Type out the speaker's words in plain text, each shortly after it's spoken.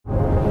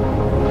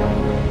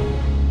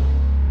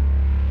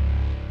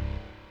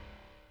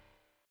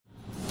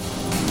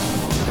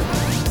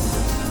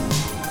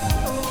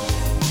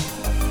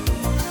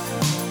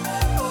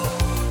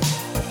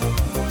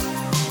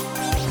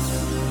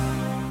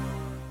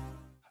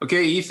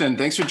Okay, Ethan,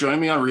 thanks for joining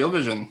me on Real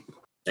Vision.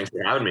 Thanks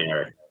for having me,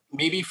 Eric.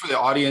 Maybe for the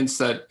audience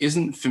that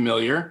isn't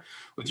familiar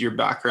with your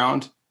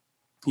background,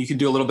 you could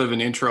do a little bit of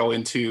an intro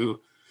into,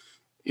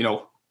 you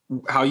know,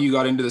 how you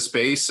got into the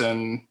space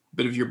and a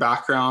bit of your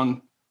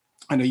background.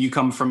 I know you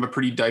come from a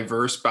pretty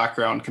diverse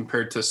background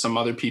compared to some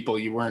other people.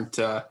 You're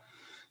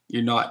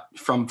not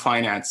from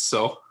finance,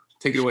 so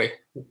take it away.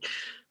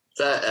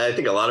 So I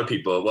think a lot of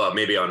people, well,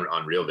 maybe on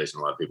Real Vision,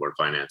 a lot of people are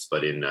finance,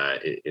 but in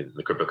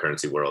the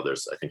cryptocurrency world,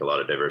 there's, I think, a lot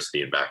of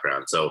diversity in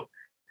background. So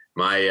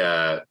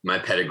my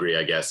pedigree,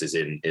 I guess, is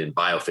in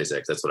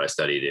biophysics. That's what I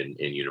studied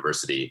in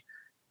university.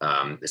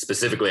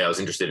 Specifically, I was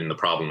interested in the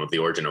problem of the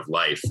origin of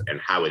life and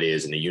how it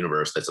is in a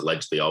universe that's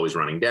allegedly always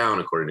running down,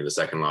 according to the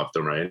second law of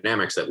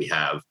thermodynamics, that we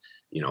have,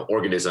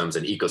 organisms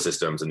and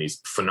ecosystems and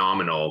these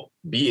phenomenal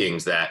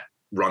beings that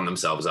run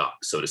themselves up,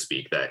 so to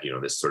speak, that,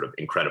 this sort of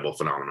incredible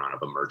phenomenon of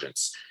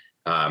emergence.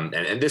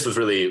 And this was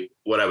really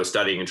what I was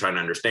studying and trying to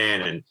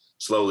understand, and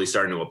slowly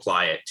starting to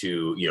apply it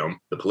to,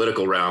 the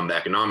political realm, the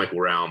economic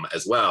realm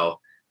as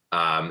well,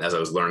 as I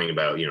was learning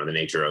about, the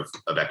nature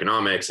of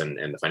economics and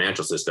the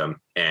financial system,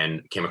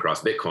 and came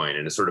across Bitcoin.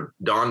 And it sort of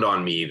dawned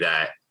on me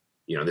that,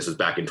 this was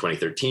back in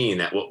 2013,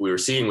 that what we were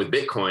seeing with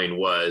Bitcoin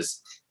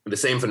was the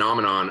same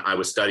phenomenon I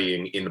was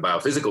studying in the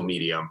biophysical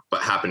medium,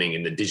 but happening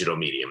in the digital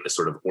medium, the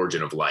sort of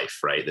origin of life,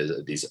 right?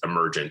 These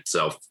emergent,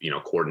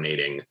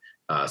 coordinating,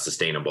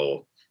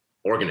 sustainable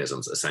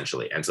organisms,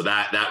 essentially. And so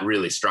that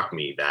really struck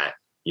me that,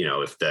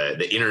 if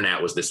the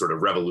internet was this sort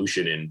of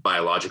revolution in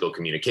biological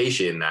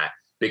communication, that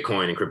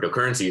Bitcoin and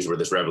cryptocurrencies were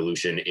this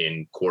revolution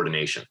in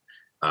coordination.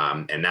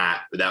 And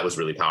that was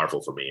really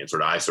powerful for me.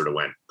 And I sort of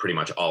went pretty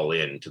much all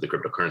in to the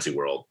cryptocurrency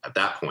world at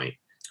that point.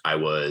 I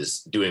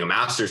was doing a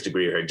master's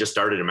degree, or had just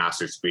started a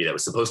master's degree that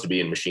was supposed to be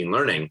in machine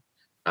learning.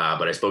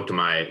 But I spoke to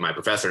my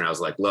professor, and I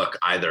was like, look,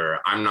 either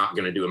I'm not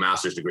going to do a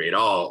master's degree at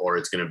all, or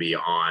it's going to be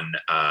on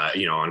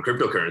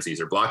cryptocurrencies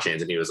or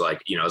blockchains. And he was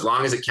like, as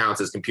long as it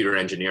counts as computer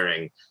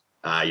engineering,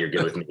 you're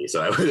good with me.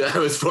 So I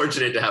was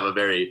fortunate to have a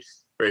very,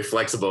 very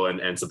flexible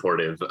and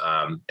supportive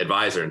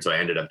advisor. And so I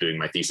ended up doing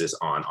my thesis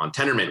on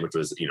Tendermint, which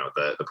was,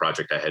 the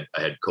project I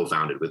had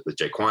co-founded with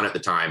Jay Kwan at the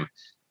time.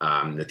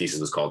 The thesis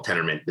was called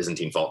Tendermint,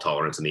 Byzantine Fault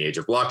Tolerance in the Age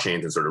of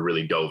Blockchains, and sort of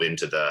really dove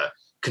into the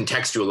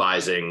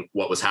contextualizing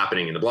what was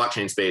happening in the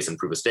blockchain space and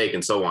proof of stake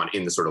and so on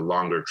in the sort of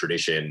longer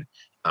tradition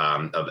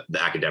of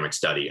the academic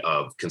study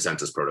of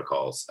consensus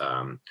protocols.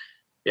 And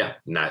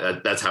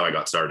that's how I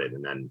got started.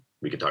 And then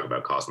we could talk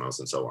about Cosmos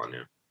and so on.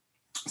 Yeah.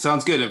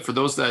 Sounds good. And for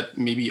those that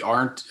maybe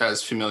aren't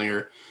as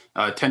familiar,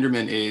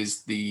 Tendermint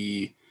is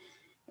the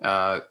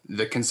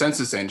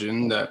consensus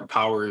engine that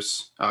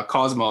powers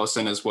Cosmos,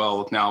 and as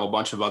well now a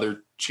bunch of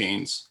other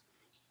chains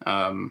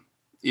in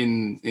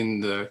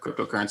the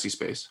cryptocurrency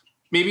space.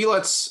 Maybe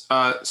let's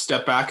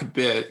step back a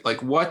bit. Like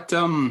at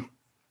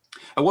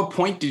what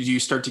point did you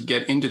start to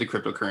get into the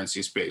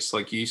cryptocurrency space?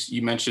 Like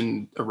you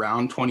mentioned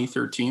around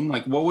 2013.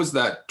 Like what was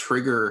that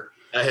trigger?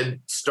 I had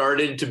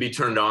started to be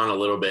turned on a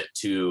little bit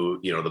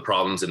to, the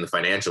problems in the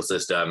financial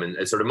system,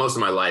 and sort of most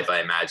of my life, I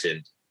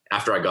imagined,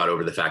 after I got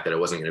over the fact that I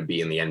wasn't going to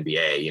be in the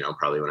NBA,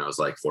 probably when I was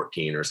like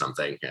 14 or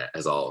something,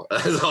 as all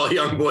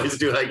young boys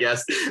do, I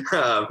guess.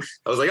 I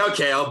was like,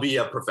 okay, I'll be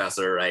a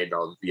professor, right?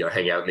 I'll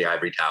hang out in the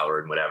ivory tower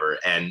and whatever.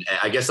 And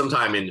I guess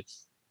sometime in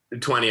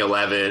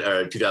 2011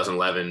 or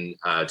 2011,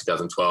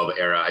 2012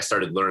 era, I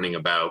started learning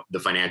about the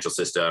financial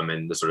system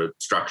and the sort of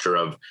structure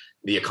of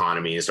the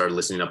economy. I started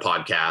listening to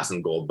podcasts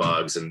and gold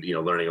bugs, and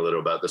learning a little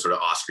about the sort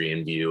of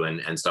Austrian view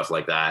and stuff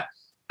like that.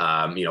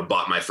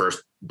 Bought my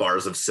first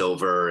bars of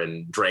silver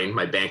and drained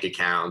my bank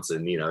accounts,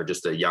 and,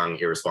 just a young,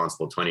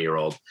 irresponsible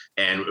 20-year-old,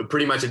 and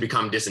pretty much had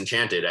become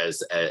disenchanted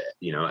as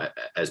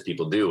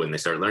people do when they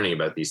start learning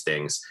about these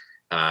things.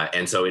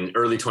 And so in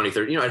early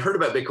 2013, I'd heard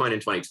about Bitcoin in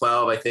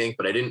 2012, I think,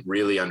 but I didn't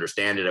really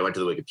understand it. I went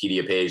to the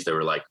Wikipedia page. There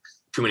were like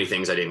too many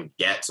things I didn't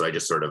get. So I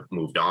just sort of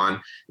moved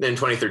on. Then in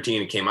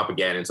 2013, it came up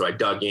again. And so I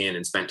dug in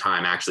and spent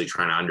time actually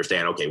trying to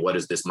understand, okay, what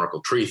is this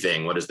Merkle tree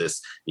thing? What is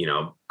this,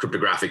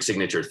 cryptographic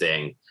signature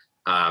thing?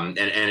 And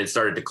it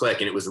started to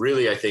click. And it was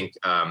really, I think,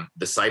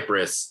 the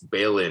Cyprus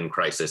bail-in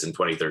crisis in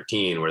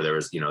 2013, where there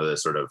was, the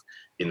sort of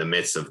in the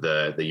midst of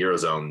the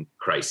Eurozone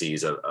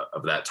crises of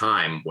that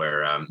time,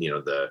 where,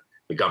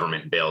 the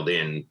government bailed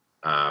in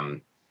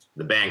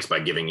the banks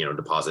by giving,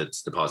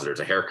 depositors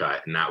a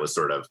haircut. And that was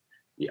sort of,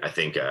 I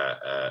think,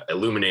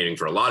 illuminating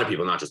for a lot of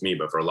people, not just me,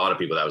 but for a lot of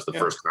people, that was the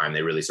first time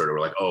they really sort of were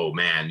like, oh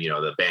man,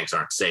 the banks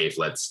aren't safe.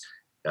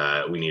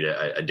 We need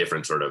a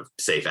different sort of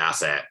safe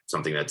asset,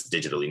 something that's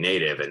digitally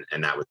native.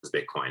 And that was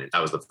Bitcoin. And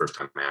that was the first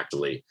time I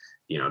actually,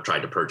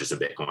 tried to purchase a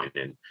Bitcoin.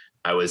 And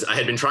I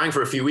had been trying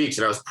for a few weeks,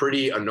 and I was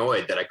pretty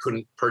annoyed that I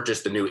couldn't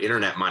purchase the new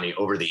internet money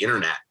over the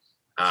internet.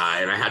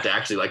 And I had to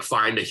actually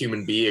find a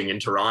human being in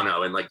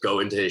Toronto and go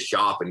into his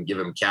shop and give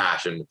him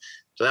cash. And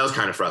so that was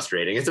kind of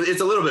frustrating. It's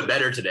a little bit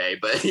better today,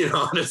 but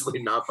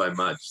honestly, not by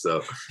much.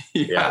 So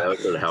that was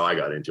sort of how I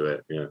got into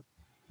it. Yeah.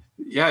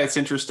 Yeah, it's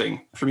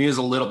interesting. For me, it was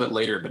a little bit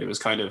later, but it was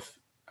kind of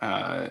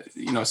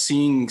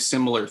seeing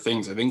similar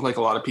things. I think like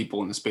a lot of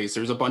people in the space,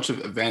 there's a bunch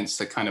of events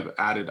that kind of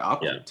added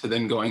up to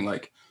then going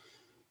like,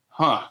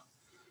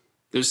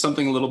 there's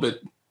something a little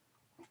bit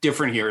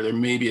different here. There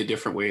may be a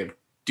different way of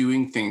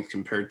doing things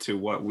compared to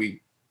what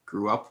we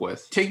grew up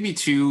with. Take me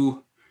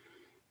to,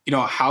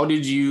 how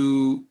did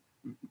you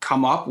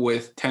come up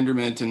with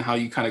Tendermint and how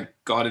you kind of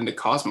got into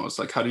Cosmos?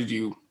 Like, how did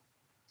you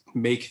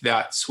make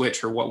that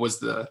switch, or what was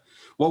the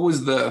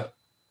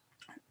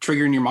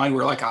trigger in your mind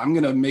where like, I'm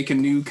going to make a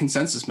new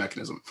consensus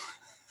mechanism?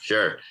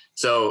 Sure.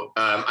 So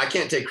I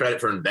can't take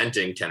credit for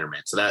inventing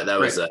Tendermint. So that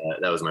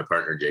was my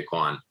partner, Jay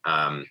Kwan.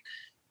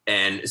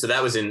 And so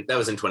that was in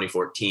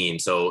 2014.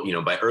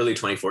 So, by early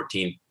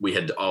 2014, we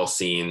had all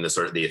seen the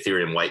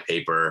Ethereum white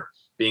paper.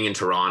 Being in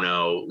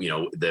Toronto,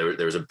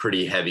 there was a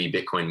pretty heavy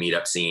Bitcoin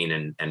meetup scene,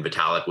 and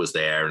Vitalik was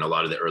there, and a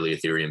lot of the early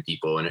Ethereum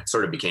people, and it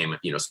sort of became,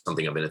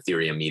 something of an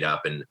Ethereum meetup.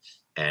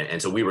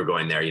 And so we were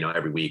going there,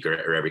 every week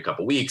or every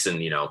couple of weeks, and,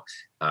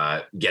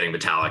 getting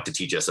Vitalik to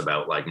teach us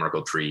about like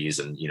Merkle trees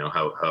and,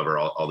 however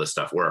all this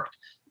stuff worked.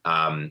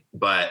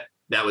 But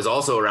that was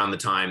also around the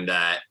time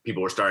that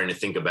people were starting to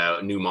think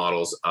about new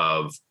models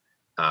of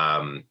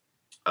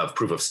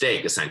proof of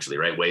stake, essentially,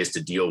 right? Ways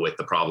to deal with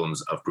the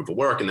problems of proof of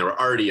work. And there were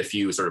already a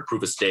few sort of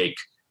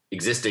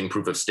existing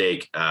proof of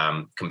stake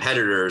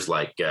competitors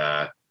like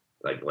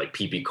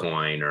PP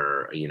Coin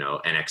or,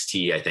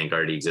 NXT, I think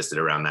already existed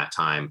around that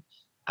time.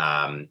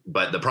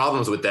 But the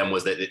problems with them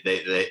was that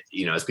they,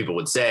 as people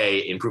would say,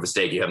 in proof of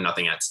stake, you have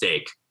nothing at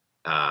stake,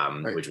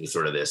 right, which was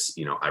sort of this,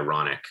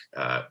 ironic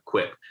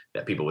quip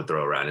that people would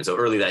throw around. And so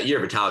early that year,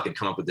 Vitalik had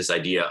come up with this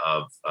idea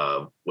of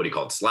what he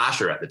called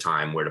Slasher at the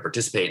time, where to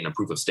participate in a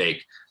proof of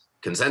stake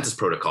consensus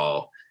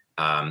protocol,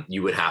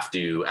 you would have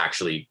to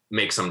actually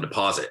make some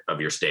deposit of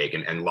your stake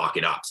and lock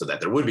it up so that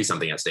there would be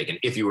something at stake. And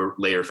if you were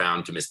later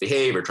found to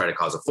misbehave or try to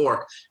cause a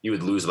fork, you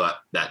would lose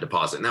that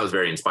deposit. And that was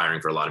very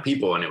inspiring for a lot of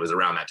people. And it was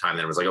around that time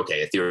that it was like,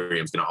 okay,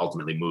 Ethereum's going to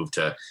ultimately move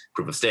to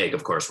proof of stake.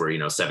 Of course,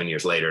 we're, 7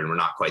 years later and we're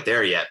not quite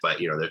there yet, but,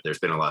 there's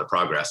been a lot of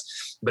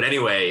progress. But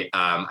anyway,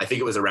 I think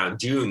it was around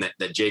June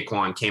that Jay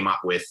Kwan came up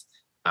with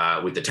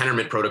the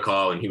Tendermint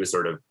protocol, and he was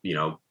sort of,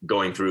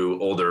 going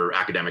through older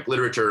academic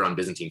literature on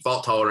Byzantine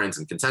fault tolerance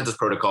and consensus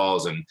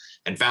protocols, and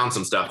found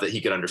some stuff that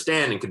he could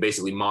understand and could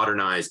basically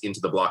modernize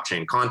into the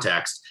blockchain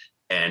context,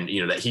 and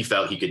that he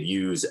felt he could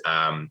use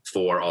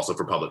for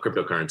public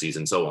cryptocurrencies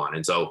and so on.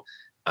 And so,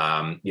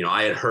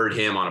 I had heard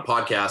him on a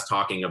podcast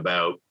talking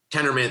about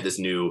Tendermint, this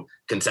new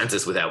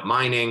consensus without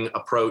mining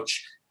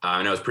approach,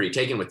 and I was pretty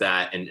taken with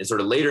that. And sort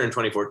of later in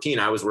 2014,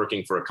 I was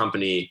working for a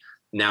company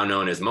now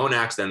known as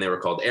Monax, then they were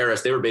called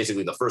Eris. They were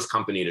basically the first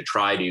company to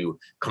try to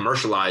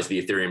commercialize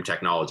the Ethereum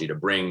technology, to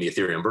bring the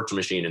Ethereum virtual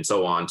machine and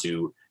so on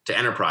to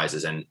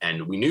enterprises.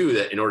 And we knew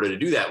that in order to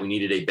do that, we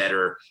needed a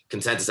better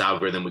consensus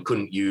algorithm. We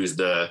couldn't use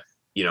the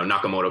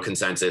Nakamoto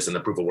consensus and the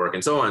proof of work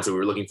and so on. So we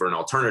were looking for an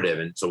alternative.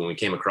 And so when we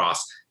came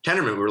across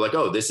Tendermint, we were like,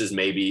 oh, this is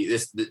maybe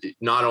this,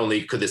 not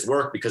only could this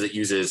work because it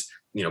uses,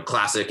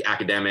 classic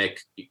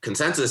academic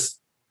consensus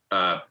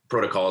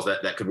protocols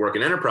that could work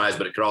in enterprise,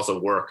 but it could also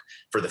work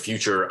for the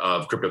future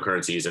of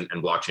cryptocurrencies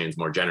and blockchains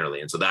more generally.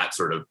 And so that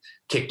sort of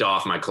kicked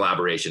off my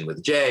collaboration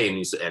with Jay.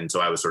 And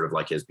so I was sort of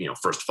like his,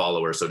 first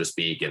follower, so to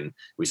speak. And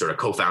we sort of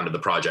co-founded the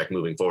project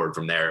moving forward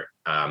from there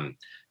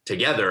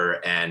together.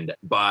 And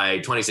by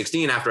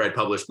 2016, after I'd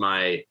published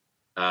my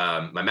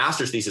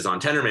master's thesis on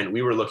Tendermint,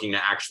 we were looking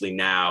to actually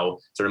now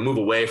sort of move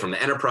away from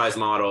the enterprise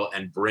model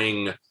and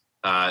bring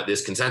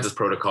this consensus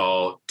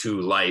protocol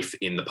to life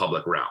in the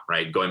public realm,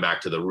 right? Going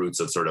back to the roots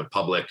of sort of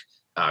public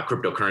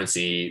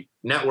cryptocurrency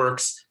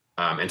networks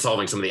and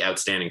solving some of the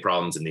outstanding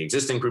problems in the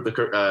existing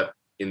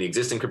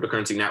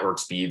cryptocurrency network: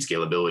 speed,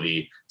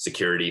 scalability,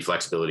 security,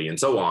 flexibility, and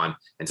so on.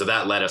 And so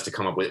that led us to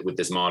come up with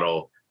this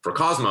model for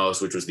Cosmos,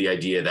 which was the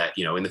idea that,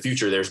 in the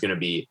future, there's going to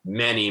be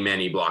many,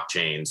 many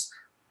blockchains,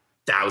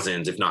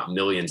 thousands, if not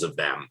millions of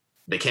them.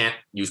 They can't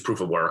use proof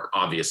of work,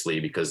 obviously,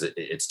 because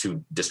it's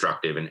too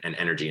destructive and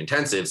energy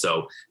intensive.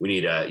 So we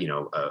need a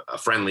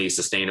friendly,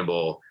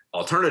 sustainable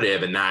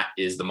alternative. And that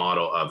is the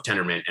model of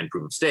Tendermint and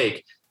proof of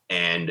stake.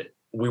 And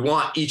we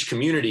want each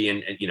community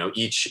and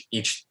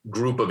each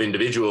group of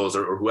individuals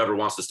or whoever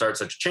wants to start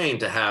such a chain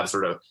to have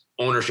sort of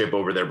ownership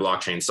over their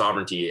blockchain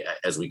sovereignty,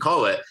 as we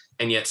call it,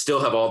 and yet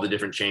still have all the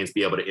different chains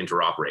be able to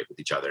interoperate with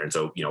each other. And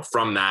so,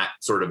 from that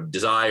sort of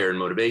desire and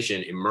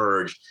motivation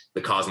emerged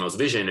the Cosmos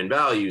vision and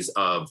values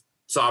of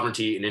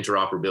sovereignty and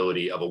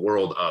interoperability of a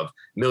world of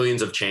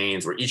millions of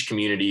chains where each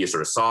community is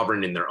sort of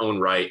sovereign in their own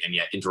right and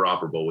yet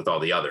interoperable with all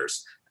the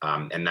others.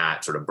 And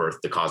that sort of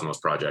birthed the Cosmos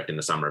project in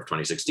the summer of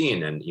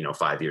 2016. And,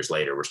 5 years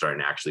later, we're starting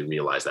to actually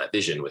realize that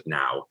vision with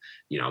now,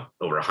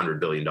 over $100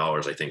 billion,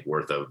 I think,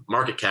 worth of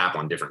market cap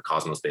on different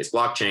Cosmos-based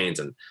blockchains.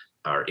 And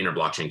our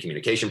inter-blockchain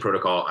communication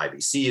protocol,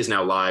 IBC, is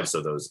now live.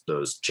 So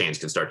those chains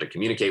can start to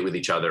communicate with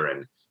each other.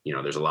 And,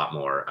 there's a lot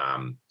more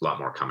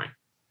coming.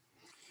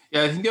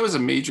 Yeah, I think that was a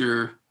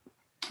major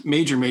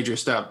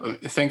step.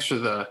 Thanks for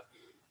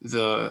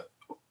the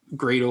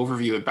great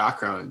overview and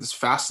background. It's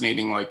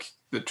fascinating, like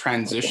the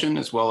transition,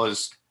 as well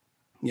as,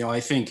 I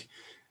think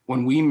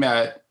when we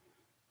met,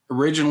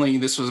 originally,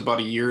 this was about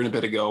a year and a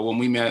bit ago when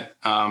we met.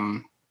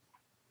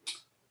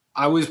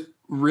 I was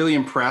really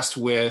impressed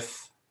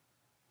with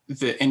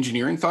the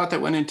engineering thought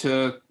that went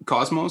into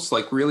Cosmos.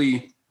 Like,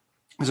 really,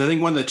 because I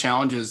think one of the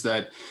challenges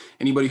that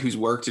anybody who's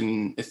worked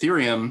in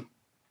Ethereum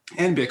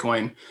and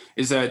Bitcoin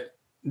is that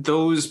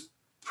those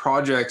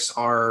projects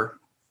are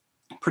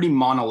pretty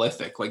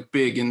monolithic, like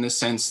big in the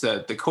sense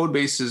that the code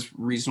base is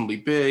reasonably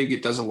big.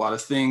 It does a lot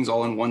of things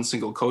all in one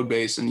single code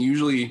base. And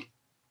usually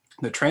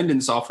the trend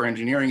in software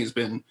engineering has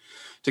been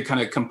to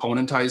kind of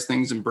componentize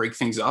things and break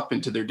things up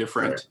into their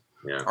different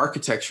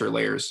architecture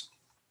layers.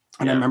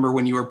 And I remember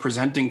when you were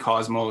presenting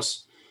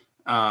Cosmos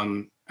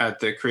at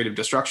the Creative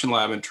Destruction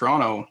Lab in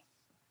Toronto,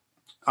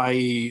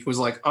 I was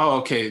like, oh,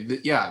 okay,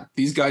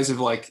 these guys have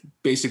like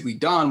basically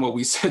done what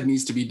we said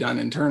needs to be done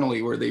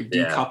internally, where they've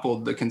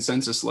decoupled the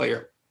consensus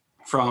layer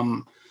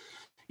from,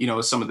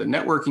 some of the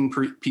networking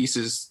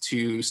pieces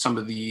to some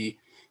of the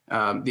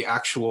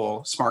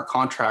actual smart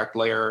contract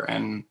layer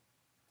and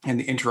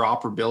the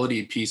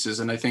interoperability pieces.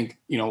 And I think,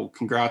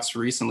 congrats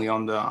recently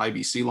on the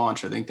IBC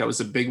launch. I think that was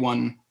a big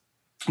one,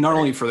 not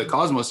only for the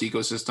Cosmos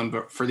ecosystem,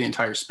 but for the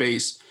entire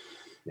space,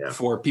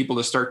 for people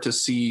to start to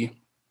see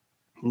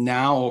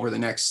now over the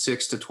next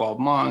 6 to 12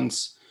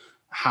 months,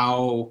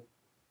 how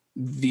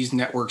these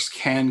networks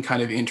can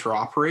kind of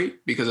interoperate.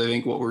 Because I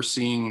think what we're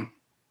seeing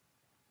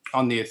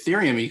on the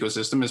Ethereum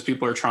ecosystem is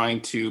people are trying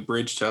to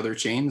bridge to other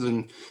chains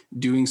and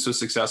doing so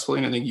successfully.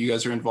 And I think you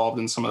guys are involved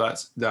in some of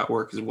that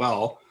work as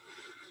well.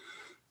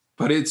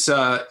 But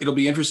it'll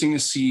be interesting to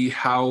see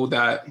how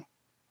that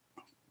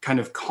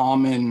kind of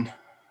common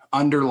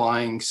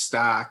underlying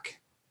stack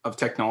of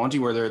technology,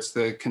 whether it's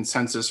the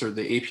consensus or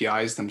the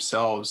APIs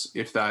themselves,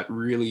 if that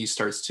really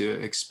starts to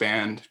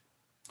expand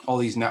all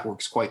these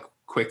networks quite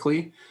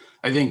quickly.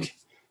 I think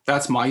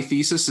that's my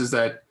thesis, is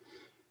that,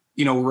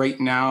 right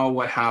now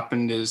what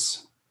happened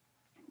is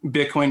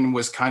Bitcoin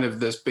was kind of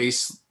this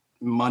base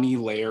money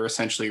layer,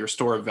 essentially, or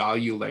store of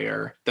value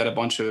layer that a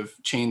bunch of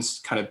chains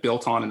kind of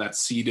built on, and that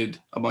seeded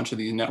a bunch of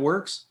these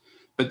networks.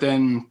 But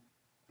then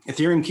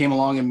Ethereum came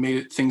along and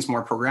made things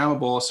more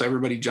programmable. So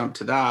everybody jumped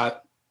to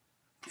that.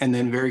 And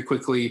then very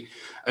quickly,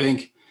 I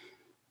think,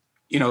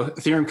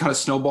 Ethereum kind of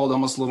snowballed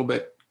almost a little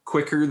bit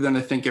quicker than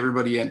I think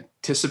everybody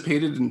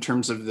anticipated in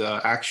terms of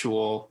the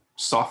actual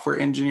software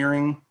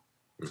engineering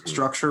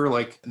structure.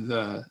 Like,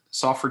 the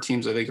software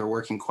teams, I think, are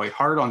working quite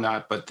hard on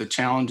that. But the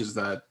challenge is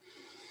that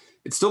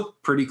it's still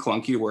pretty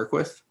clunky to work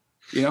with,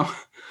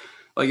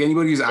 like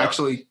anybody who's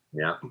actually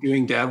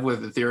doing dev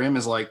with Ethereum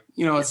is like,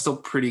 it's still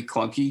pretty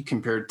clunky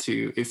compared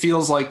to, it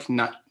feels like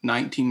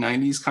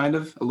 1990s kind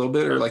of a little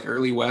bit, or like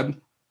early web.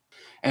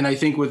 And I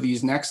think with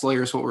these next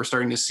layers, what we're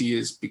starting to see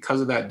is,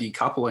 because of that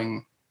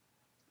decoupling,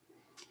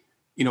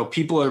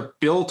 people are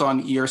built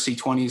on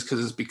ERC20s because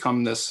it's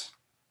become this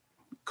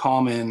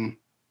common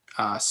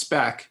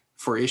spec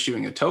for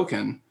issuing a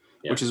token,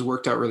 which has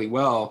worked out really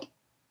well.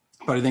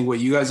 But I think what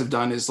you guys have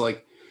done is,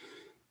 like,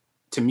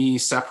 to me,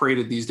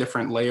 separated these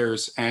different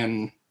layers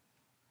and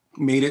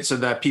made it so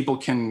that people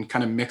can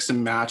kind of mix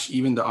and match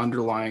even the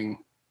underlying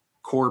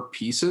core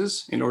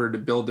pieces in order to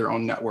build their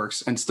own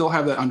networks and still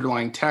have that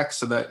underlying tech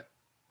so that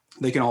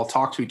they can all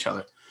talk to each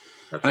other.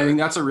 And I think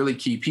that's a really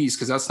key piece,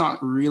 because that's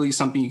not really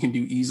something you can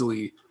do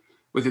easily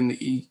within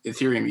the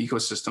Ethereum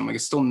ecosystem. Like,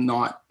 it's still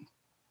not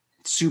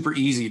super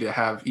easy to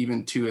have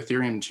even two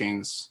Ethereum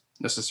chains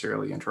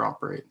necessarily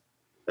interoperate.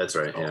 That's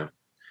right. Yeah.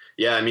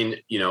 Yeah. I mean,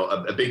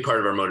 a big part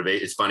of our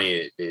motivation, it's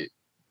funny,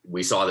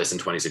 we saw this in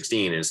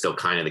 2016, and it's still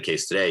kind of the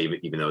case today,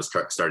 even though it's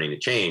starting to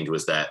change,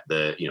 was that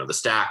the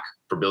stack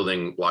for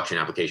building blockchain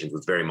applications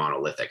was very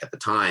monolithic. At the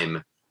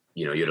time,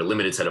 you had a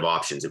limited set of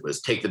options. It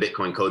was take the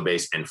Bitcoin code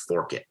base and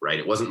fork it, right?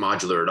 It wasn't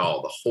modular at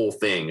all. The whole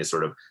thing is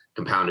sort of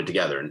compounded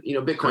together. And,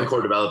 Bitcoin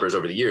core developers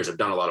over the years have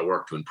done a lot of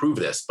work to improve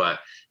this, but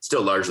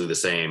still largely the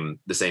same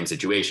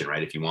situation,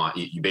 right? If you want,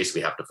 you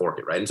basically have to fork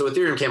it, right? And so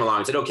Ethereum came along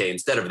and said, okay,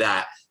 instead of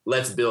that,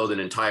 let's build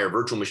an entire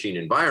virtual machine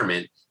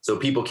environment so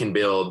people can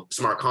build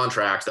smart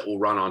contracts that will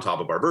run on top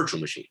of our virtual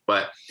machine.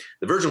 But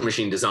the virtual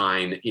machine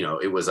design,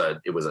 it was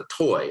a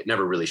toy. It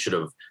never really should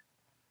have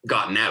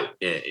gotten out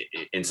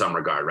in some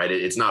regard, right?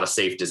 It's not a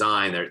safe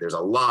design. There's a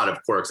lot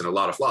of quirks and a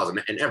lot of flaws,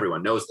 and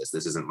everyone knows this.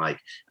 This isn't like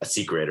a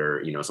secret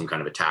or some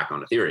kind of attack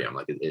on Ethereum.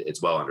 Like,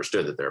 it's well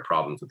understood that there are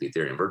problems with the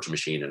Ethereum virtual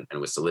machine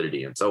and with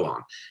Solidity and so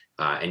on.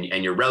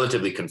 And you're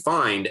relatively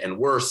confined, and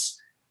worse,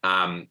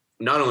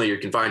 not only you're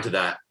confined to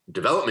that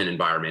development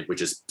environment,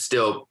 which is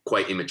still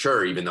quite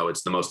immature, even though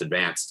it's the most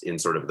advanced in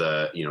sort of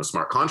the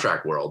smart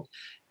contract world,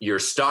 you're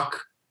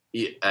stuck.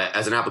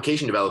 As an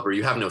application developer,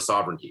 you have no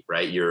sovereignty,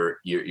 right?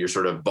 You're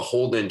sort of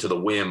beholden to the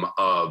whim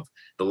of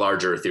the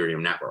larger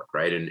Ethereum network,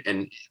 right?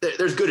 And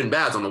there's good and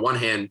bads. On the one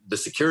hand, the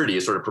security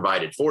is sort of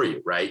provided for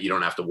you, right? You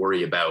don't have to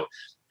worry about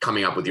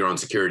coming up with your own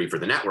security for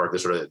the network.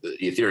 The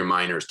Ethereum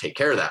miners take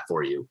care of that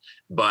for you.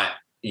 But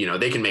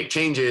they can make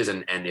changes,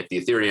 and if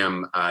the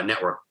Ethereum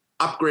network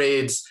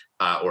upgrades,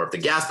 or if the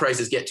gas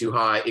prices get too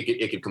high,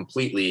 it could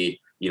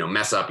completely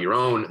mess up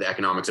the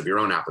economics of your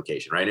own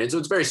application, right? And so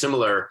it's very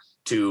similar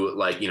to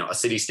like, a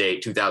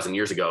city-state 2000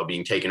 years ago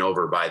being taken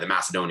over by the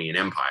Macedonian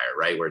Empire,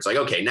 right? Where it's like,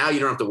 okay, now you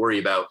don't have to worry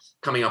about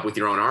coming up with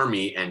your own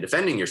army and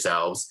defending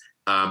yourselves,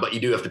 but you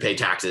do have to pay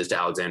taxes to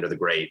Alexander the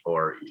Great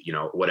or,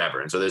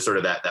 whatever. And so there's sort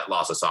of that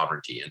loss of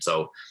sovereignty. And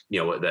so,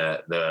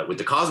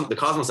 the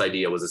Cosmos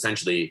idea was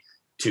essentially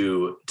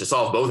to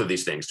solve both of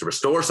these things, to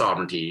restore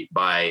sovereignty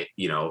by,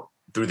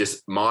 through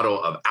this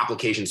model of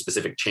application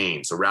specific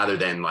chains. So rather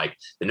than like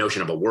the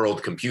notion of a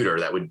world computer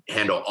that would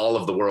handle all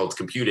of the world's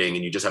computing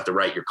and you just have to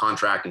write your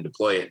contract and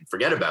deploy it and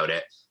forget about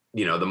it,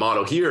 the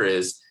model here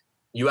is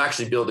you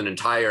actually build the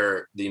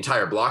entire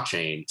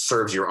blockchain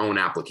serves your own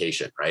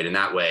application, right? And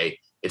that way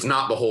it's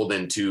not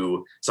beholden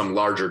to some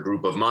larger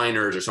group of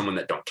miners or someone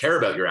that don't care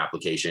about your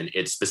application.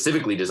 It's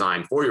specifically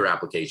designed for your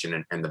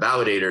application, and the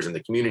validators and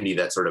the community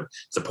that sort of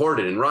support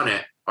it and run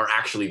it are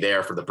actually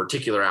there for the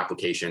particular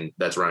application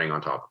that's running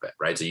on top of it,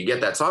 right? So you get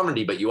that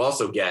sovereignty, but you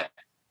also get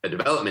a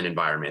development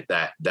environment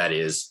that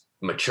is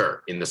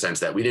mature in the sense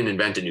that we didn't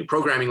invent a new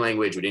programming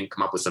language. We didn't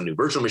come up with some new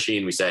virtual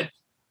machine. We said,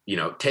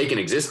 take an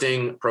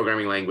existing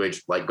programming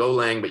language like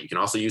Golang, but you can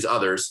also use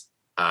others.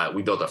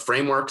 We built a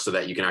framework so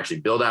that you can actually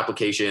build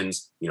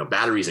applications,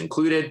 batteries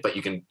included, but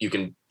you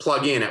can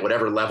plug in at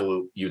whatever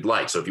level you'd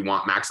like. So if you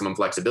want maximum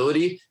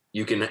flexibility,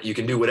 you can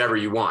do whatever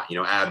you want,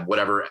 add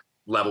whatever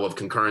level of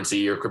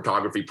concurrency or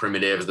cryptography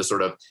primitives, the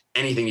sort of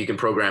anything you can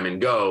program in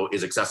Go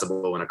is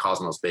accessible in a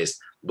Cosmos-based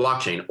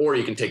blockchain. Or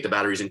you can take the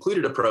batteries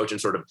included approach and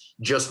sort of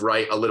just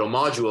write a little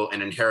module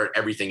and inherit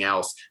everything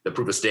else, the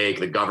proof of stake,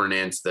 the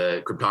governance,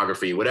 the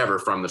cryptography, whatever,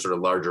 from the sort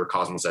of larger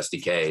Cosmos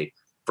SDK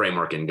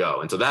framework in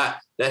Go. And so that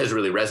has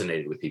really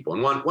resonated with people.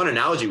 And one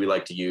analogy we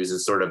like to use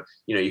is sort of,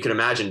 you can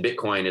imagine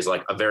Bitcoin is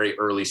like a very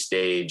early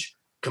stage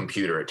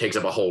computer. It takes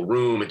up a whole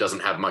room. It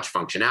doesn't have much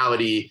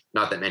functionality.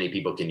 Not that many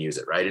people can use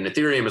it, right? And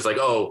Ethereum is like,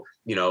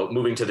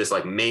 moving to this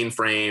like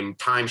mainframe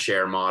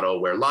timeshare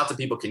model where lots of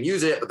people can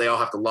use it, but they all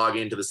have to log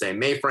into the same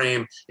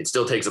mainframe. It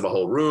still takes up a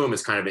whole room.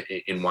 It's kind of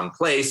in one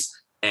place.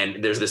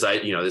 And there's this,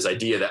 this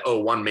idea that,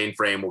 one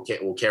mainframe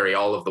will carry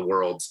all of the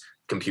world's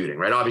computing,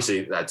 right?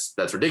 Obviously that's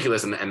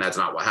ridiculous. And that's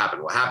not what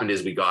happened. What happened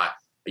is we got,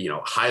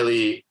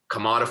 highly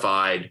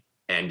commodified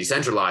and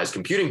decentralized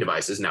computing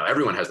devices. Now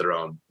everyone has their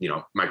own,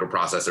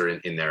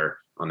 microprocessor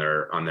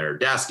on their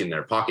desk, in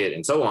their pocket,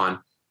 and so on.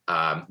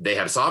 They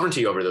have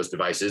sovereignty over those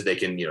devices. They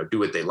can, do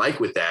what they like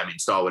with them,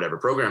 install whatever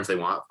programs they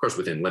want, of course,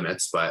 within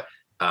limits, but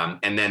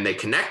and then they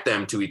connect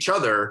them to each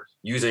other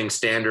using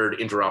standard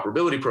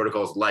interoperability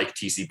protocols like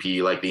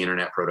TCP, like the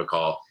Internet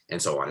Protocol,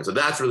 and so on. And so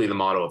that's really the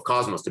model of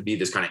Cosmos, to be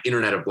this kind of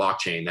Internet of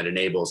blockchain that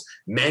enables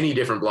many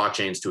different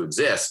blockchains to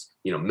exist,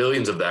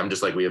 millions of them,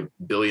 just like we have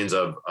billions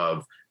of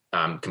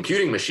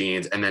computing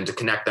machines, and then to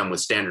connect them with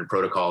standard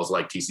protocols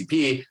like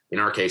TCP. In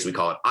our case, we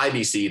call it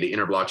IBC, the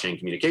Inter-Blockchain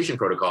Communication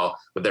Protocol,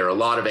 but there are a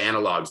lot of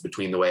analogs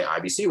between the way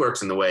IBC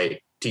works and the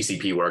way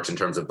TCP works in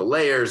terms of the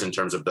layers, in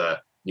terms of the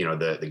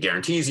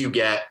guarantees you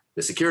get,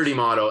 the security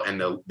model, and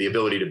the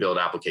ability to build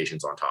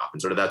applications on top.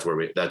 And sort of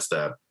that's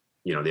the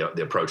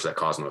approach that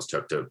Cosmos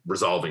took to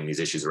resolving these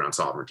issues around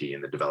sovereignty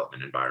and the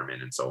development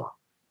environment and so on.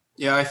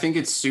 Yeah, I think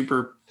it's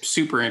super,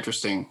 super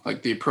interesting.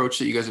 Like the approach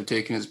that you guys have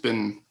taken has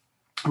been,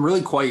 I'm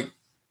really quite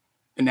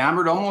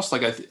enamored almost.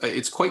 Like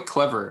it's quite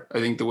clever, I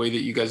think, the way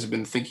that you guys have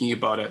been thinking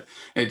about it.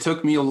 And it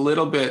took me a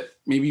little bit,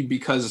 maybe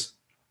because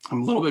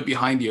I'm a little bit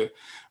behind you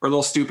or a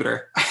little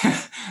stupider,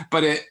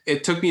 but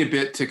it took me a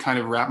bit to kind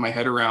of wrap my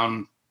head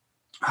around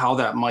how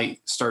that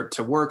might start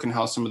to work and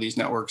how some of these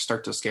networks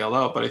start to scale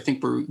out. But I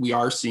think we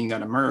are seeing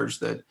that emerge,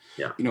 that,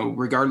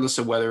 regardless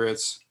of whether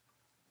it's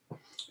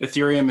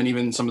Ethereum and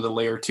even some of the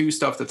layer 2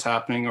 stuff that's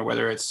happening, or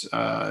whether it's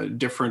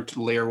different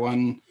layer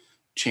 1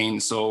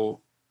 chains.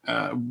 So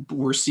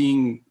we're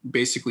seeing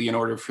basically, in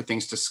order for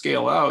things to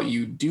scale out,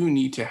 you do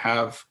need to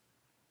have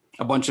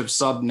a bunch of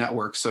sub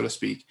networks, so to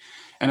speak.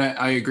 And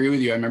I agree with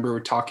you. I remember we're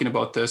talking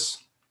about this,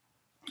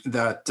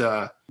 that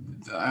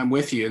I'm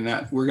with you in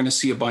that we're going to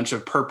see a bunch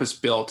of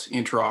purpose-built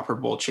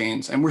interoperable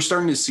chains. And we're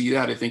starting to see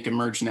that, I think,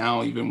 emerge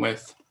now, even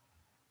with,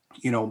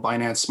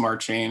 Binance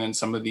Smart Chain and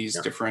some of these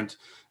different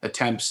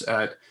attempts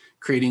at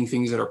creating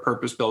things that are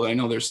purpose-built. I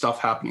know there's stuff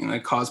happening in the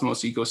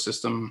Cosmos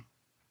ecosystem,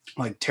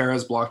 like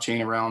Terra's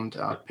blockchain around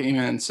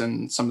payments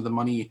and some of the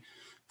money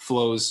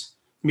flows,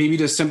 maybe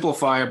to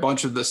simplify a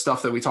bunch of the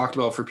stuff that we talked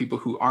about for people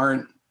who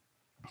aren't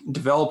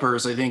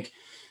developers. I think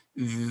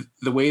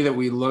the way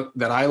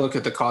that I look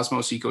at the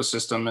Cosmos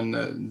ecosystem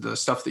and the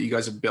stuff that you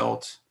guys have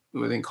built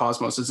within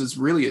Cosmos is it's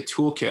really a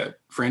toolkit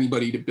for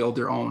anybody to build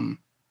their own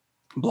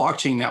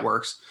blockchain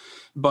networks.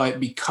 But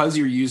because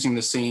you're using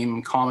the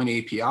same common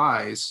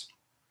APIs,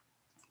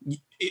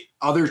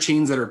 other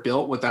chains that are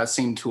built with that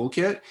same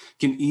toolkit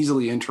can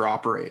easily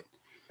interoperate.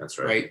 That's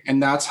right.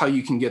 And that's how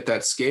you can get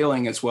that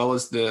scaling, as well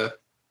as the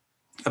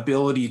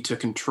ability to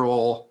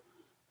control,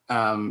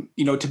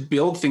 to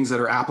build things that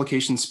are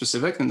application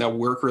specific and that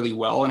work really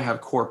well and have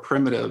core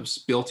primitives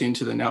built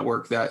into the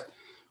network that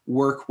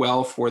work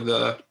well for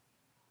the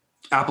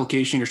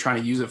application you're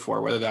trying to use it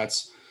for, whether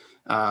that's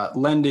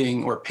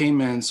lending or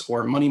payments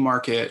or money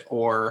market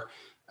or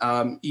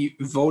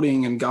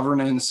voting and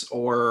governance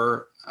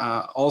or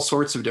all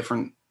sorts of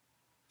different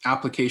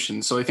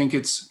applications. So I think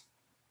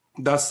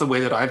that's the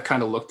way that I've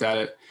kind of looked at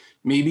it.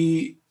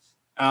 Maybe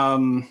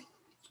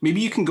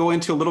you can go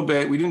into a little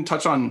bit. We didn't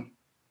touch on,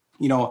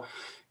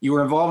 you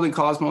were involved in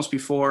Cosmos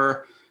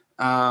before.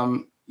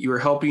 You were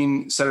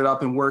helping set it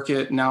up and work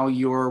it. Now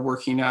you're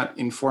working at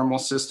Informal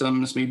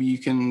Systems. Maybe you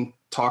can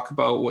talk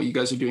about what you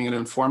guys are doing at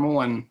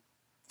Informal and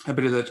a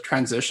bit of the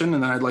transition.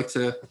 And then I'd like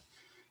to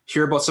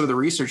hear about some of the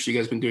research you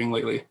guys have been doing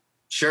lately.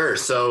 Sure.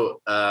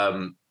 So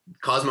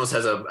Cosmos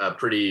has a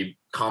pretty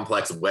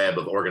complex web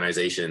of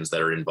organizations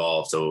that are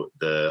involved. So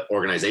the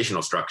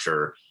organizational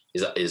structure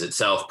is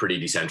itself pretty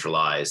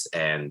decentralized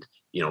and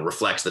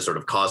reflects the sort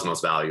of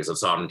Cosmos values of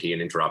sovereignty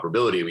and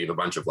interoperability. We have a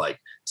bunch of like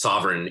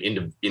sovereign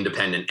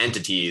independent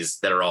entities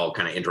that are all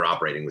kind of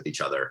interoperating with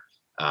each other.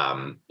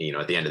 At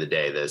the end of the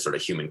day, the sort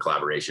of human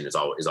collaboration is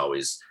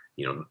always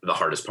the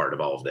hardest part of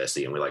all of this.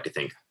 We like to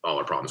think all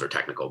our problems are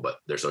technical, but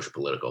they're social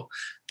political.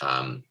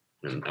 And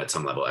at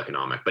some level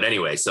economic. But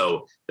anyway,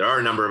 so there are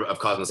a number of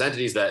Cosmos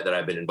entities that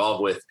I've been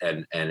involved with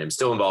and am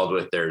still involved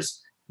with.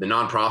 There's the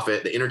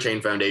nonprofit, the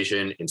Interchain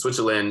Foundation in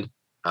Switzerland,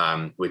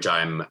 which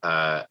I'm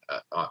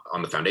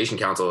on the foundation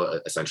council,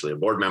 essentially a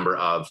board member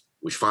of,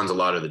 which funds a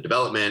lot of the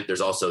development.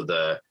 There's also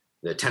the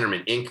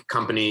Tendermint Inc.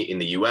 company in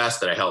the US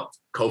that I helped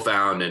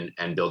co-found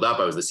and build up.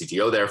 I was the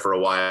CTO there for a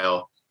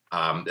while.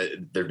 There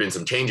have been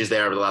some changes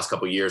there over the last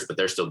couple of years, but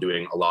they're still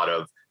doing a lot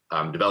of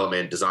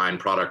development, design,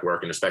 product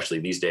work, and especially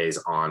these days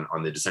on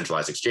the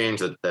decentralized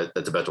exchange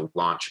that's about to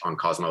launch on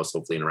Cosmos,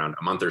 hopefully in around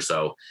a month or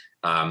so.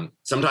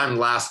 Sometime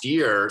last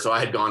year, so I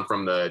had gone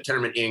from the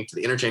Tendermint Inc. to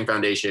the Interchain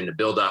Foundation to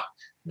build up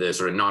the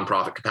sort of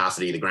nonprofit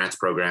capacity, the grants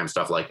program,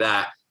 stuff like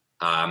that.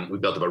 We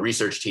built up a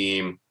research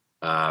team,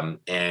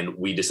 and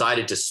we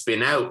decided to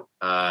spin out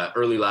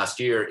early last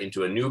year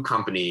into a new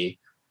company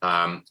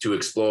to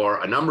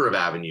explore a number of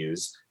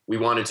avenues. We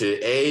wanted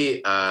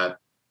to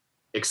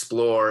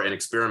explore and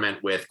experiment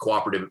with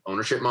cooperative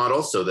ownership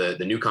models. So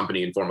the new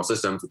company, Informal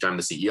Systems, which I'm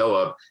the CEO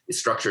of, is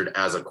structured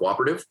as a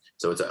cooperative.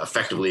 So it's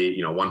effectively,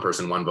 one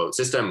person, one vote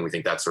system. We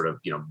think that's sort of,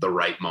 the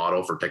right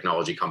model for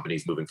technology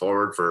companies moving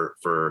forward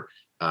for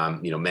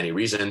many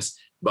reasons.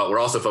 But we're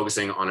also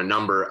focusing on a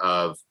number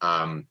of,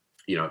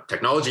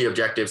 technology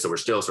objectives. So we're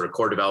still sort of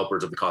core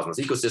developers of the Cosmos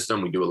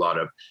ecosystem. We do a lot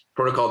of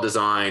protocol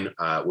design.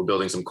 We're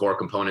building some core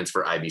components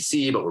for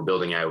IBC, but we're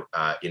building out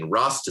in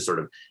Rust to sort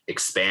of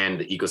expand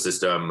the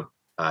ecosystem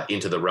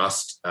into the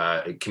Rust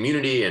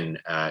community and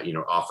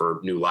offer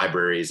new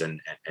libraries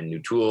and new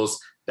tools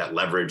that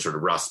leverage sort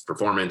of Rust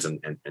performance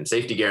and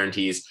safety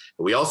guarantees.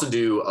 But we also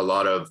do a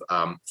lot of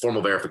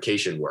formal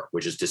verification work,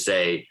 which is to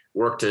say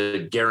work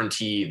to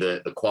guarantee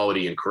the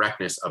quality and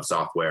correctness of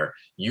software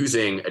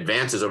using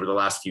advances over the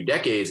last few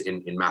decades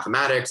in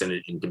mathematics and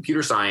in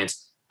computer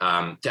science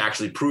to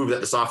actually prove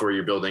that the software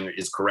you're building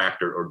is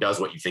correct or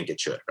does what you think it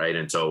should, right?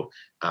 And so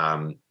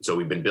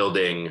we've been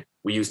building.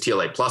 We use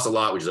TLA Plus a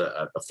lot, which is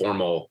a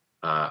formal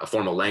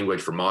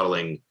language for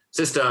modeling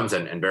systems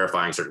and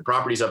verifying certain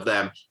properties of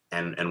them.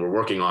 And we're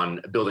working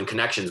on building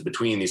connections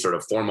between these sort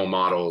of formal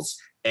models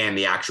and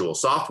the actual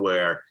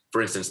software.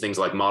 For instance, things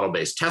like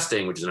model-based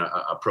testing, which is an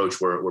approach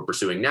we're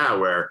pursuing now,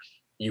 where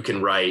you can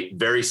write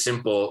very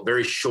simple,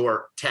 very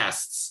short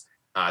tests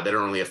that are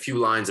only a few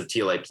lines of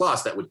TLA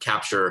Plus that would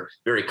capture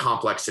very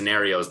complex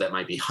scenarios that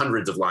might be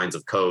hundreds of lines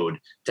of code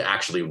to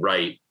actually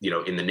write,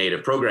 in the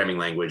native programming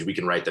language. We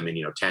can write them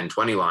in, 10,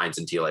 20 lines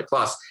in TLA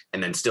Plus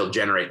and then still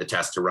generate the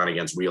test to run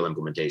against real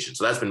implementation.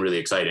 So that's been really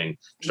exciting.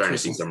 Starting to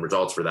see some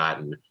results for that.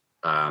 And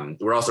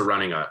we're also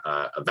running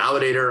a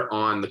validator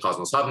on the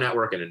Cosmos Hub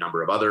network and a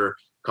number of other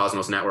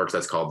Cosmos networks.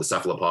 That's called the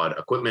Cephalopod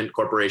Equipment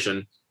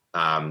Corporation.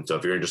 So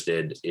if you're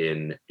interested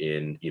in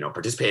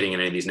participating in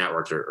any of these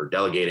networks or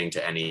delegating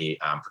to any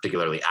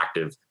particularly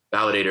active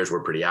validators,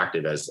 we're pretty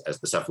active as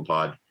the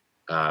Cephalopod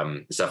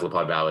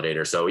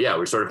validator. So yeah,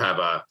 we sort of have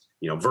a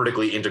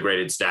vertically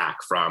integrated stack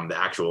from the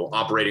actual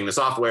operating the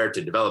software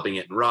to developing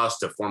it in Rust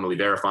to formally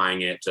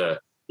verifying it to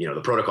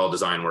the protocol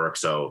design work.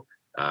 So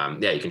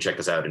you can check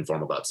this out,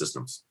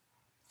 informal.systems.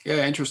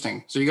 Yeah,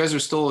 interesting. So you guys you're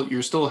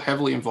still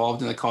heavily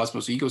involved in the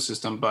Cosmos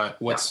ecosystem, but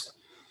what's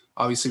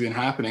obviously been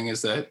happening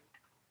is that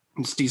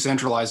it's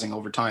decentralizing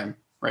over time,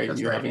 right? That's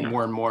You're right, having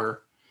more and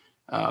more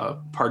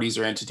parties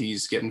or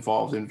entities get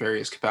involved in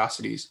various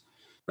capacities.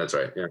 That's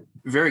right. Yeah.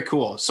 Very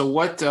cool. So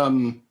what,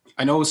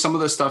 I know some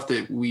of the stuff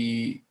that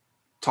we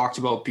talked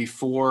about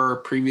before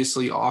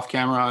previously off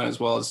camera, as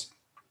well as,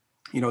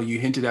 you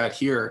hinted at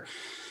here,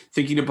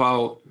 thinking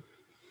about,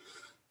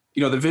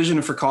 the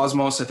vision for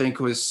Cosmos, I think,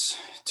 was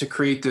to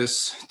create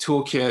this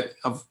toolkit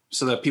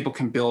so that people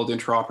can build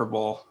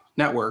interoperable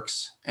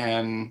networks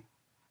and,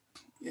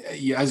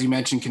 as you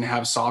mentioned, can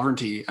have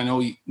sovereignty. I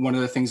know one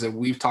of the things that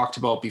we've talked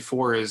about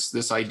before is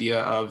this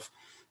idea of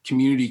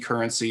community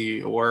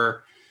currency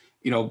or,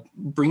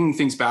 bringing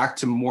things back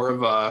to more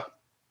of a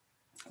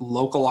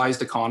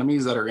localized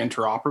economies that are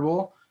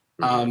interoperable.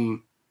 Mm-hmm.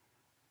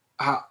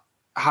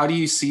 How do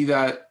you see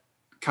that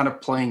kind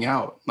of playing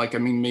out? Like, I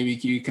mean, maybe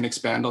you can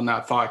expand on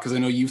that thought, because I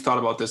know you've thought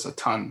about this a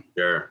ton.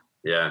 Sure.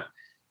 Yeah.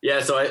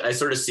 Yeah. So I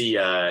sort of see,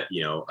 a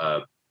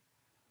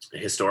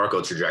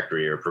historical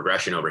trajectory or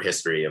progression over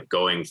history of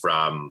going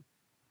from,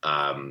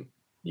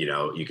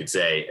 you could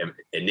say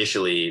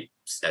initially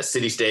as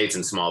city-states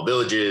and small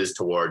villages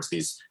towards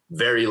these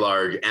very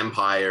large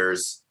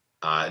empires,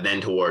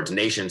 then towards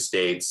nation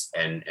states.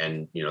 And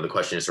the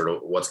question is sort of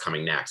what's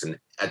coming next. And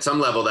at some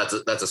level, that's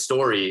a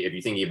story, if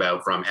you're thinking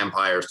about from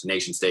empires to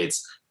nation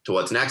states to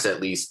what's next,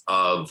 at least,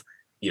 of,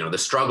 the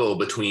struggle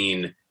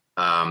between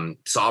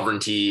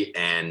sovereignty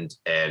and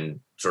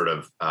sort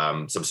of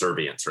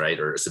subservience, right?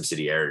 Or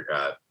subsidiary.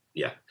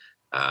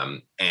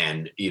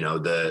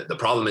 The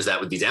problem is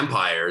that with these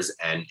empires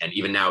and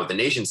even now with the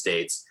nation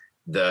states,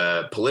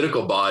 the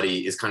political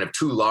body is kind of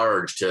too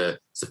large to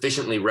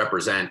sufficiently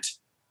represent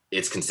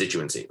its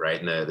constituency,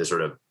 right? And the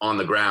sort of on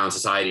the ground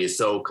society is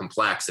so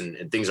complex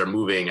and things are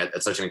moving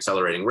at such an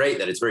accelerating rate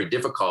that it's very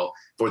difficult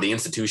for the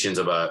institutions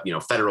of a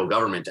federal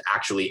government to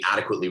actually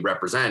adequately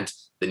represent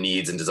the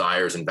needs and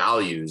desires and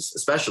values,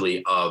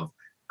 especially of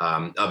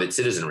its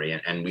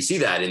citizenry. And we see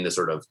that in the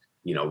sort of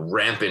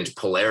rampant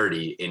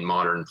polarity in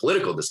modern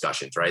political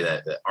discussions, right?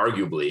 That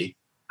arguably,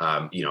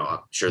 I'm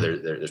sure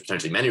there's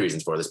potentially many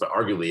reasons for this, but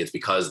arguably it's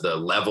because the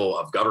level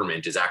of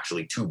government is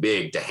actually too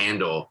big to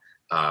handle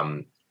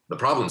the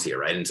problems here,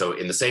 right? And so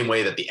in the same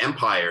way that the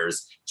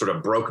empires sort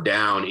of broke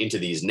down into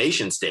these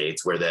nation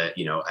states where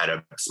at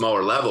a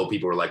smaller level,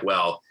 people were like,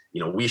 well,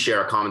 we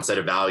share a common set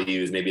of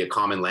values, maybe a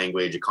common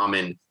language, a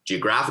common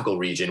geographical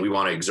region. We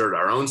want to exert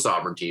our own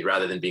sovereignty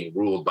rather than being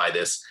ruled by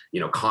this,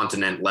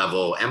 continent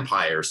level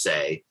empire,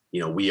 say,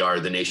 we are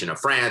the nation of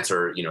France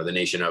or, the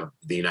nation of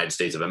the United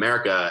States of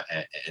America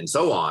and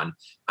so on.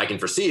 I can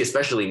foresee,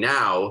 especially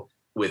now,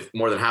 with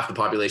more than half the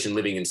population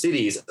living in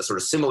cities, a sort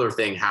of similar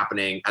thing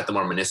happening at the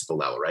more municipal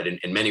level, right?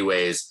 In many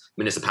ways,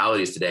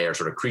 municipalities today are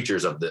sort of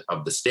creatures of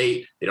the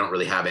state. They don't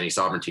really have any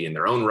sovereignty in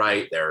their own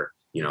right. They're,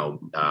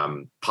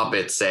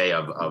 puppets, say,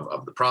 of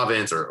the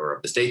province or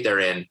of the state they're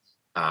in.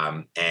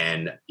 I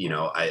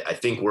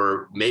think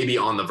we're maybe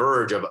on the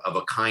verge of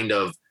a kind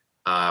of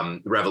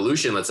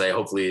revolution, let's say.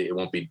 Hopefully it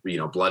won't be,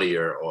 bloody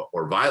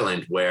or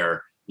violent,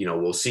 where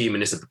we'll see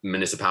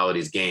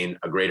municipalities gain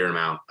a greater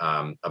amount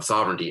of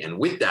sovereignty. And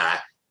with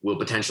that will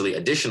potentially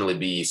additionally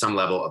be some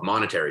level of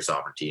monetary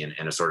sovereignty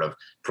and a sort of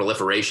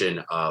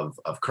proliferation of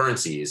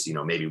currencies,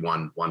 maybe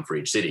one for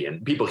each city.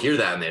 And people hear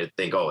that and they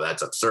think, oh,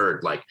 that's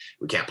absurd. Like,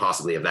 we can't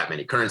possibly have that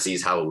many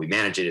currencies. How will we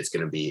manage it? It's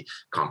going to be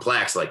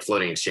complex. Like,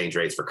 floating exchange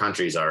rates for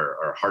countries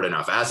are hard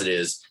enough as it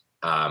is,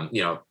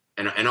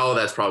 and all of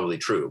that's probably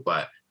true.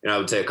 But I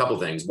would say a couple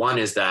of things. One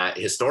is that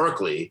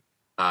historically,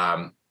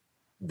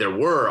 there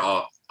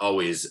were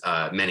always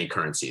many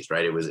currencies,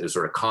 right? It was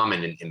sort of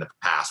common in the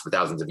past for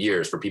thousands of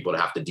years for people to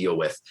have to deal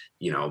with,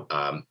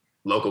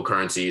 local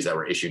currencies that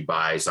were issued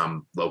by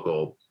some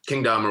local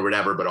kingdom or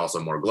whatever, but also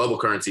more global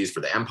currencies for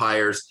the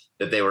empires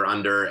that they were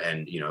under.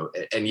 And,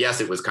 and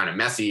yes, it was kind of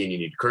messy and you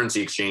need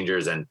currency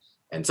exchangers and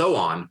so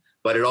on,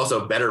 but it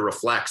also better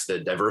reflects the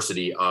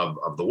diversity of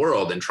the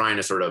world. And trying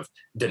to sort of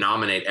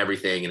denominate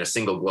everything in a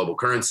single global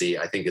currency,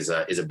 I think is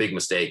a big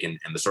mistake and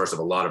the source of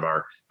a lot of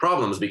our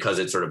problems, because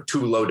it's sort of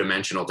too low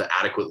dimensional to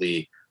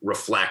adequately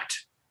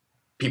reflect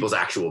people's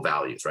actual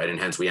values, right? And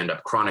hence we end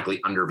up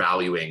chronically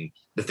undervaluing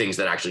the things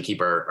that actually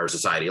keep our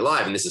society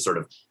alive. And this is sort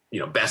of,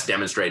 best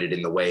demonstrated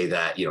in the way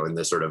that, in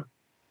the sort of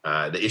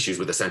the issues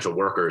with essential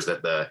workers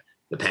that the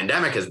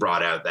pandemic has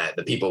brought out, that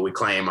the people we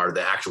claim are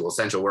the actual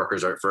essential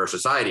workers for our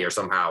society are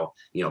somehow,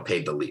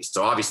 paid the least.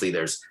 So obviously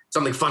there's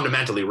something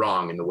fundamentally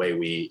wrong in the way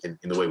we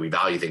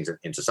value things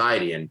in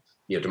society. And,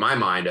 to my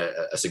mind,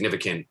 a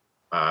significant,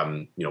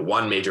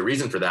 one major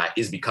reason for that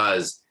is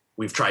because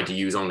we've tried to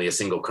use only a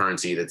single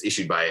currency that's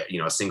issued by,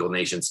 a single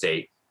nation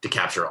state to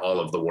capture all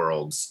of the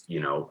world's,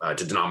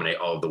 to denominate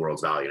all of the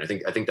world's value.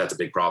 And I think that's a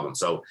big problem.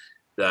 So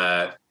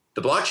the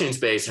blockchain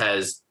space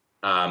has,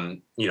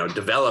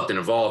 developed and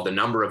evolved a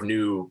number of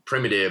new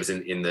primitives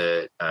in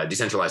the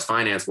decentralized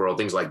finance world,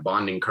 things like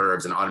bonding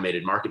curves and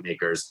automated market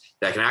makers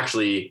that can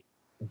actually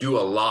do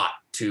a lot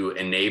to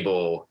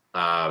enable,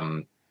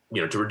 to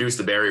reduce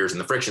the barriers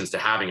and the frictions to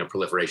having a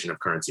proliferation of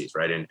currencies,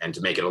 right? And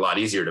to make it a lot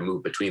easier to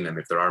move between them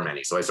if there are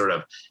many. So I sort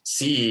of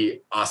see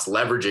us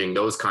leveraging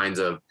those kinds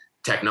of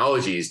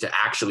technologies to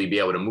actually be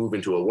able to move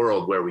into a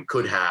world where we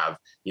could have,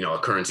 a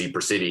currency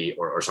per city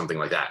or something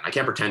like that. And I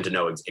can't pretend to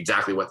know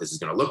exactly what this is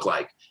going to look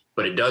like,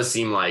 but it does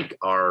seem like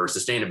our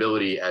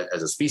sustainability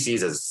as a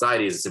species, as a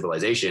society, as a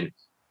civilization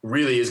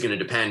really is going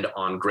to depend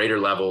on greater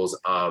levels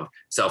of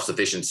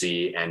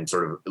self-sufficiency and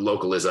sort of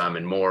localism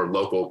and more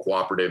local,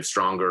 cooperative,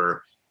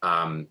 stronger,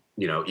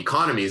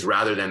 economies,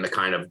 rather than the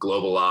kind of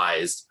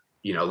globalized,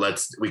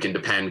 we can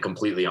depend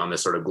completely on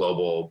this sort of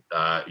global,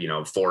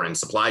 foreign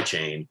supply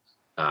chain.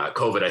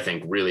 COVID, I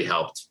think, really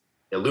helped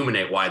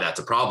illuminate why that's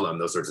a problem,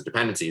 those sorts of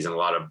dependencies. And a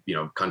lot of,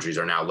 countries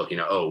are now looking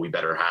at, we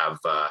better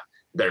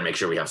make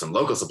sure we have some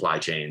local supply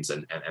chains.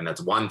 And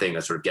that's one thing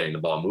that's sort of getting the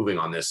ball moving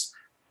on this.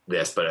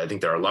 But I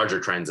think there are larger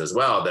trends as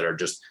well that are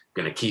just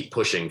going to keep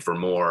pushing for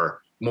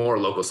more, more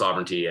local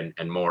sovereignty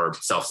and more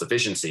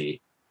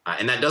self-sufficiency.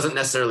 And that doesn't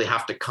necessarily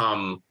have to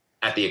come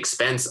at the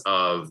expense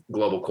of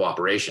global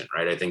cooperation,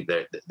 right? I think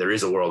that there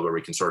is a world where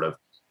we can sort of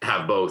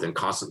have both and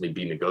constantly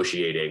be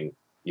negotiating,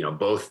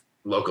 both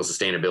local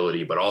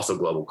sustainability, but also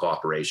global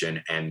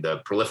cooperation. And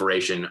the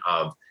proliferation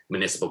of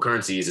municipal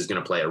currencies is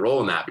going to play a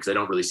role in that, because I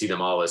don't really see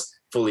them all as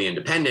fully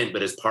independent,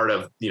 but as part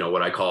of,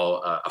 what I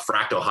call a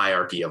fractal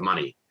hierarchy of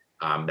money.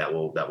 That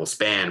will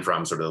span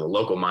from sort of the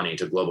local money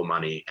to global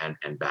money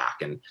and back.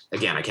 And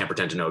again, I can't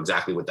pretend to know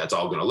exactly what that's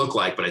all going to look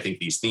like, but I think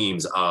these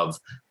themes of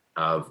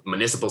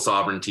municipal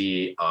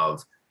sovereignty,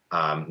 of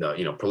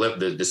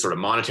this sort of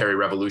monetary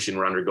revolution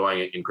we're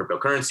undergoing in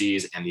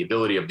cryptocurrencies, and the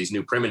ability of these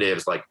new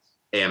primitives like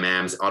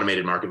AMMs,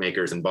 automated market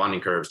makers, and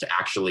bonding curves to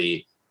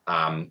actually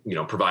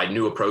provide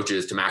new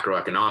approaches to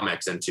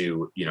macroeconomics and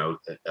to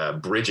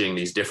bridging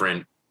these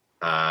different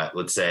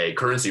let's say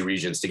currency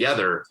regions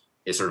together,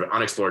 is sort of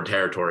unexplored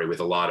territory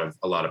with a lot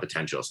of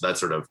potential. So that's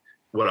sort of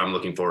what I'm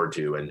looking forward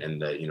to, and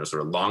the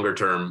sort of longer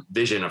term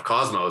vision of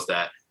Cosmos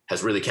that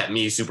has really kept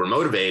me super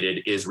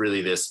motivated is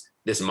really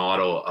this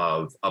model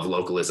of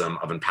localism,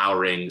 of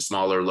empowering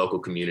smaller local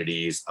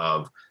communities,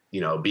 of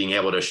being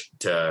able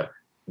to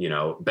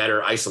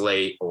better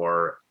isolate,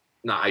 or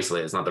not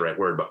isolate, it's not the right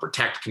word, but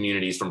protect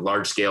communities from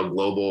large scale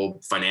global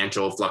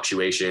financial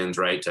fluctuations,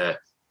 right?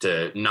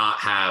 To not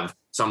have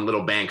some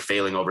little bank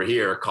failing over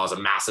here cause a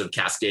massive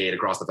cascade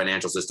across the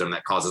financial system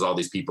that causes all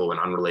these people in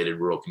unrelated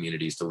rural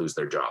communities to lose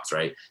their jobs,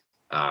 right?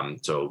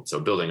 So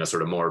building a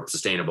sort of more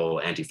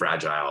sustainable,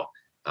 anti-fragile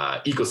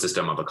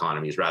ecosystem of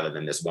economies rather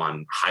than this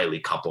one highly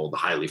coupled,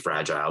 highly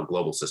fragile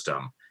global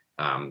system.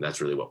 That's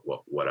really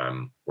what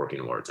I'm working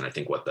towards, and I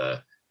think what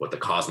the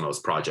Cosmos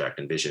project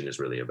and vision is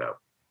really about.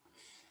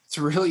 It's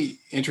really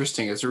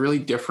interesting. It's a really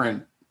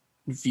different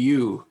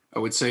view, I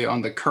would say,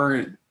 on the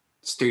current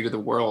state of the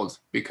world,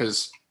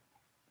 because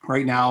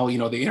right now,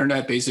 the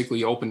internet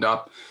basically opened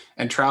up,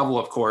 and travel,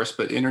 of course,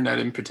 but internet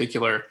in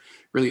particular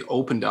really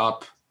opened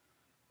up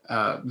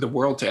the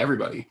world to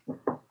everybody.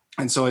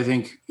 And so I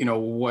think,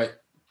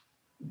 what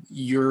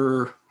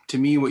you're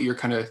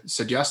kind of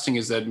suggesting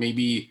is that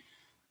maybe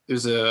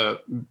there's a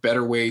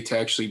better way to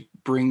actually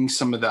bring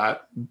some of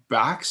that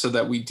back, so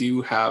that we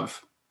do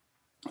have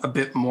a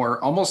bit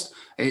more, almost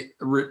a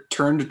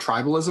return to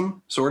tribalism,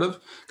 sort of,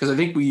 because I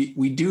think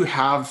we do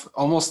have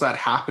almost that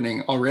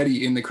happening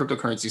already in the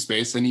cryptocurrency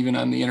space, and even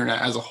on the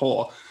internet as a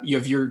whole. You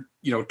have your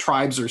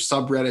tribes or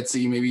subreddits that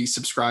you maybe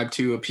subscribe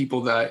to, of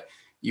people that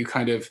you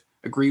kind of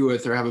agree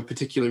with or have a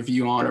particular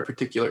view on or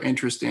particular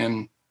interest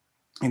in.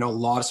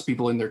 Lots of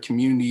people in their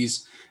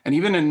communities, and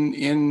even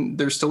in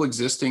there's still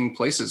existing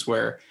places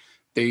where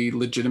they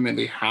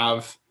legitimately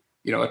have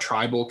a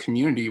tribal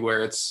community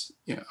where it's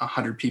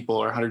 100 people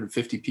or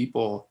 150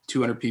 people,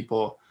 200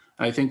 people.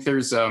 And I think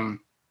there's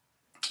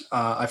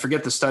I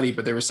forget the study,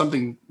 but there was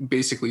something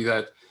basically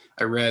that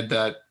I read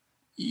that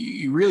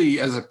you really,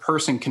 as a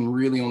person, can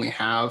really only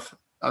have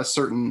a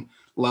certain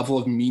level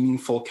of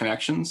meaningful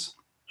connections.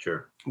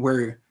 Sure.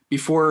 Where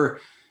before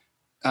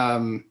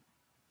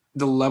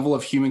the level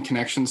of human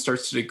connection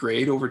starts to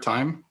degrade over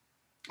time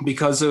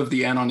because of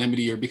the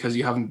anonymity, or because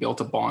you haven't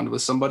built a bond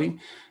with somebody.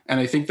 And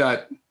I think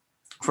that,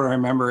 for I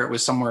remember, it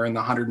was somewhere in the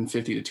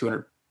 150 to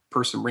 200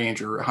 person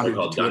range, or 100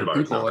 to 200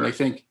 people. And I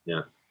think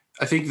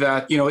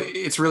that,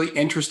 it's really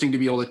interesting to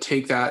be able to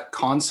take that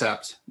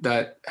concept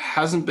that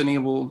hasn't been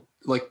able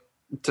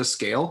to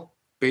scale,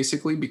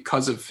 basically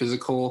because of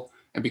physical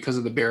and because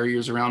of the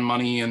barriers around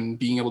money, and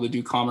being able to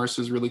do commerce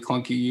is really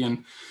clunky.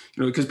 And,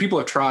 because people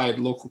have tried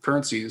local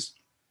currencies.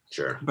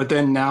 Sure. But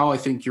then now I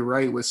think you're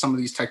right, with some of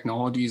these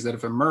technologies that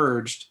have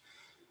emerged,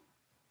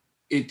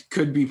 it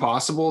could be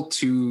possible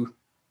to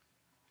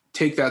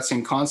take that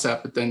same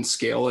concept, but then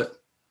scale it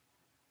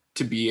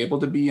to be able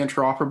to be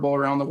interoperable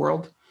around the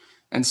world.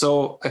 And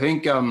so I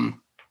think, I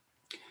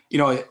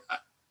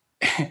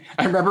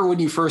remember when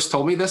you first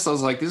told me this, I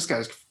was like, this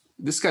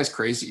guy's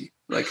crazy.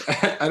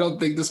 I don't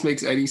think this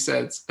makes any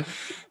sense.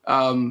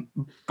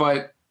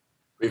 But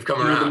we've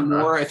come around. The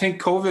more, I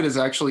think COVID has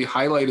actually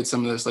highlighted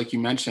some of this, like you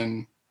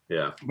mentioned.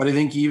 Yeah. But I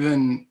think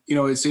even,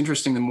 it's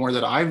interesting, the more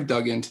that I've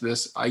dug into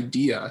this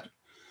idea,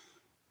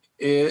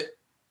 it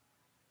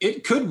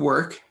could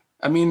work.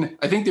 I mean,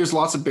 I think there's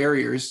lots of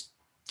barriers,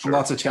 sure,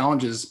 lots of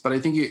challenges, but I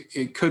think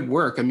it could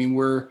work. I mean,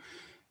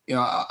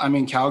 I'm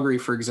in Calgary,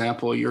 for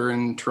example. You're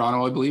in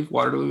Toronto, I believe,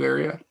 Waterloo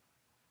area.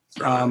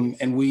 And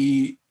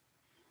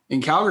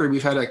in Calgary,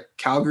 we've had a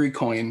Calgary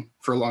coin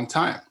for a long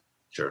time.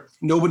 Sure.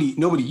 Nobody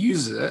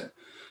uses it.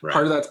 Right.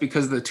 Part of that's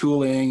because of the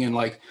tooling and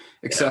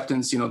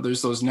acceptance. Yeah.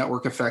 There's those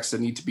network effects that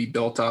need to be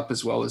built up,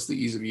 as well as the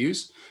ease of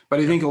use.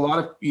 But I think a lot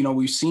of,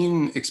 we've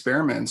seen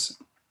experiments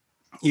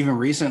even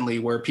recently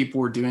where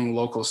people were doing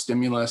local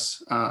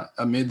stimulus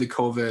amid the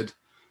COVID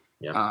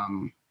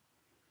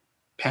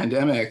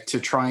pandemic to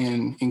try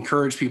and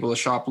encourage people to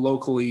shop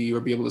locally or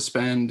be able to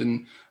spend.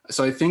 And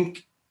so I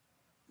think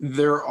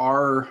there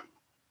are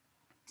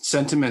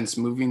sentiments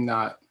moving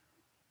that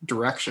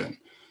direction.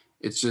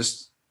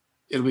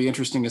 It'll be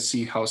interesting to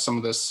see how some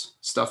of this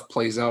stuff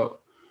plays out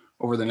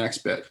over the next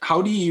bit.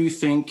 How do you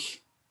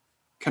think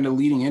kind of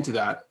leading into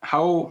that,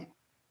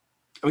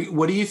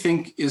 what do you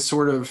think is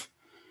sort of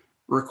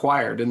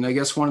required? And I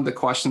guess one of the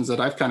questions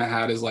that I've kind of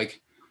had is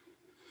like,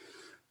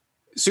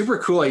 super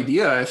cool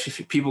idea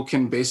if people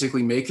can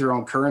basically make their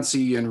own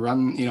currency and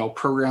run,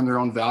 program their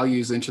own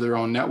values into their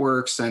own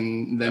networks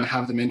and then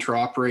have them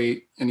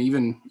interoperate. And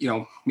even,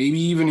 maybe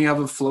even you have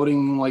a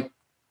floating like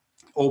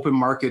open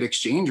market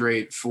exchange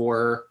rate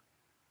for,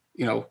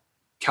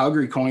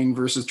 Calgary coin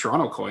versus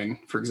Toronto coin,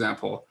 for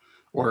example,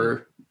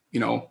 or,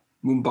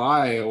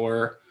 Mumbai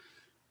or,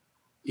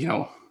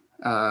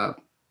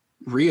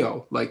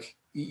 Rio. Like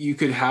you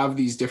could have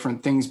these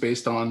different things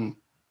based on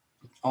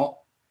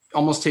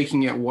almost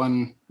taking it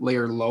one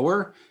layer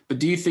lower. But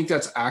do you think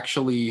that's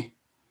actually,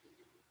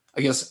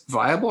 I guess,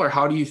 viable, or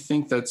how do you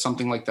think that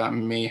something like that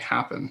may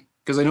happen?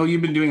 Because I know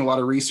you've been doing a lot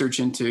of research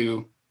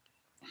into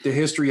the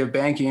history of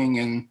banking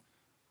and,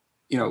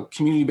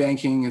 community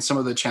banking and some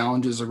of the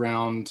challenges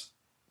around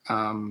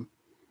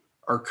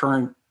our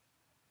current,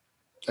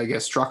 I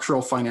guess,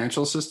 structural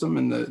financial system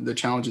and the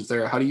challenges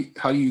there. How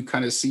do you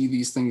kind of see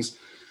these things?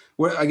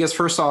 I guess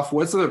first off,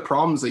 what's the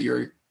problems that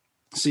you're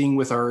seeing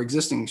with our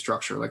existing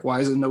structure? Like,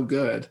 why is it no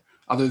good,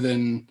 other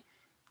than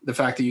the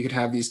fact that you could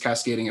have these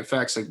cascading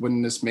effects? Like,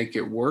 wouldn't this make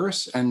it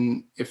worse?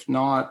 And if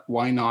not,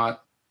 why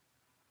not?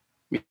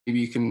 Maybe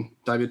you can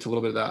dive into a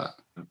little bit of that.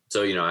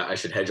 So, I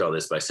should hedge all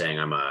this by saying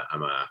I'm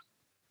a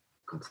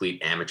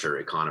complete amateur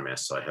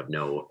economist, so I have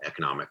no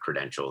economic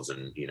credentials,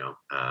 and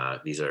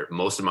these are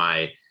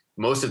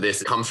most of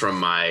this comes from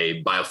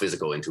my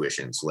biophysical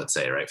intuitions, let's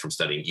say, right, from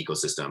studying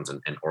ecosystems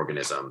and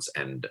organisms,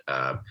 and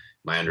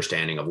my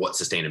understanding of what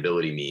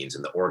sustainability means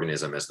and the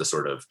organism as the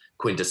sort of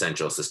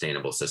quintessential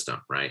sustainable system,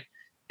 right?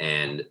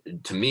 And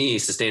to me,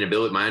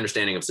 sustainability, my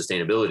understanding of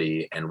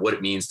sustainability and what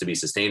it means to be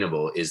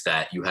sustainable is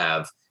that you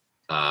have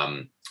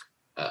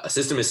a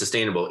system is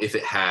sustainable if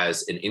it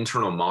has an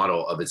internal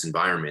model of its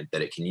environment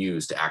that it can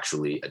use to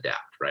actually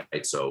adapt,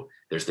 right? So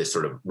there's this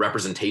sort of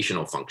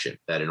representational function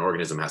that an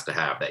organism has to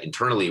have, that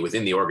internally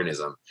within the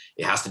organism,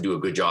 it has to do a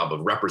good job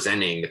of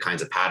representing the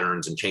kinds of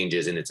patterns and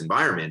changes in its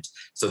environment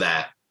so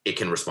that it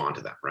can respond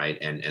to them, right?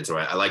 And so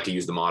I like to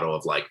use the model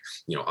of like,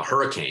 a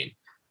hurricane,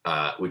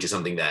 which is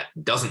something that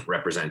doesn't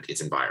represent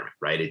its environment,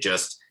 right?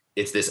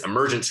 It's this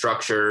emergent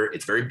structure,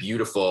 it's very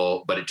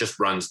beautiful, but it just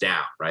runs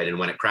down, right? And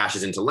when it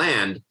crashes into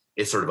land,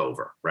 it's sort of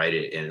over, right?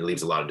 And it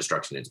leaves a lot of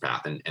destruction in its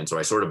path. And so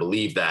I sort of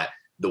believe that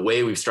the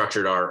way we've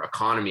structured our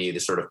economy,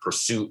 this sort of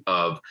pursuit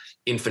of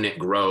infinite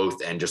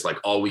growth and just like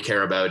all we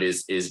care about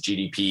is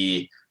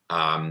GDP,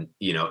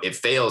 it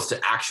fails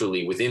to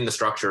actually, within the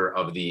structure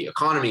of the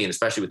economy and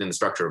especially within the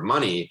structure of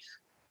money,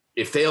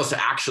 it fails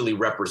to actually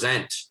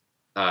represent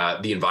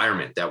the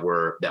environment that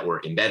we're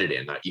embedded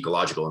in, the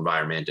ecological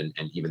environment and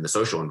even the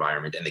social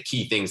environment and the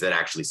key things that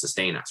actually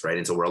sustain us, right?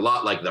 And so we're a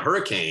lot like the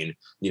hurricane,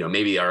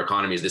 maybe our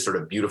economy is this sort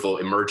of beautiful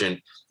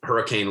emergent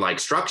hurricane-like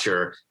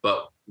structure,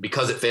 but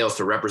because it fails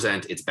to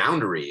represent its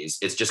boundaries,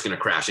 it's just going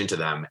to crash into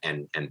them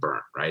and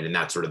burn, right? And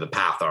that's sort of the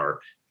path our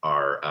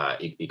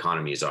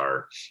economies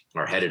are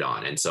headed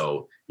on. And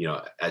so,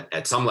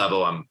 at some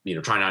level, I'm,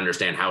 trying to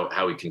understand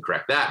how we can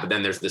correct that. But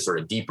then there's this sort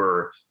of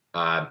deeper,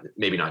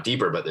 maybe not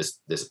deeper, but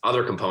this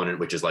other component,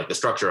 which is like the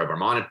structure of our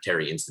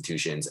monetary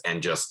institutions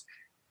and just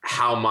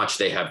how much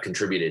they have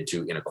contributed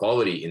to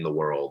inequality in the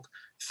world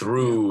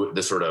through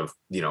the sort of,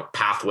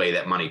 pathway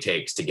that money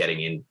takes to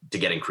getting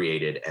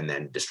created and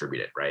then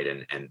distributed, right?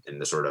 And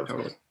the sort of,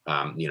 Totally.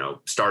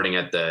 Starting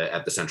at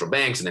the central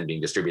banks and then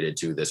being distributed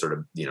to the sort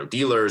of,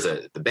 dealers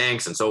at the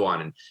banks and so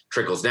on, and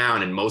trickles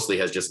down, and mostly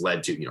has just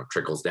led to,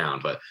 trickles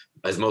down, but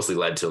has mostly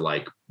led to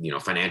like,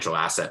 financial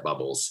asset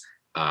bubbles.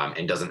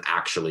 And doesn't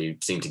actually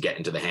seem to get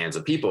into the hands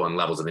of people, and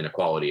levels of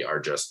inequality are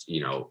just,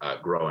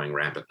 growing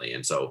rampantly.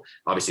 And so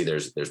obviously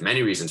there's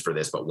many reasons for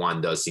this, but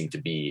one does seem to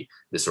be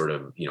this sort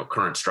of,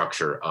 current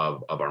structure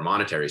of our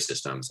monetary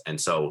systems. And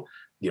so,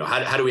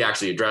 how do we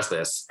actually address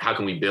this? How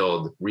can we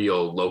build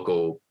real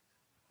local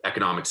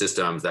economic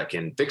systems that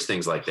can fix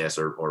things like this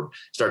or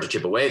start to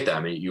chip away at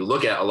them? And you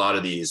look at a lot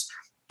of these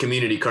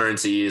community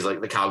currencies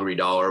like the Calgary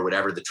dollar,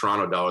 whatever, the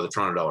Toronto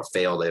dollar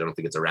failed. I don't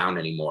think it's around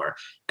anymore.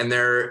 And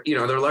they're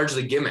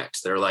largely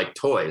gimmicks. They're like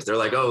toys. They're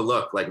like, oh,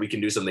 look, like we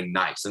can do something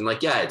nice. And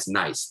like, yeah, it's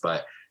nice,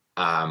 but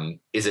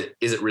is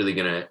it really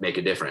going to make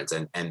a difference?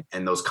 And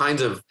those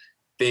kinds of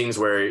things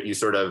where you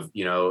sort of,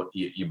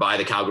 you buy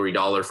the Calgary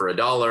dollar for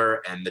 $1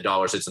 and the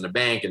dollar sits in a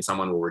bank and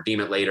someone will redeem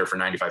it later for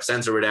 95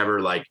 cents or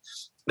whatever. Like,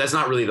 that's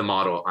not really the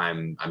model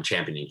I'm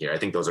championing here. I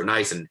think those are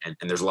nice. And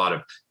there's a lot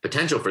of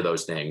potential for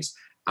those things.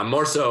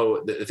 More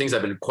so, the things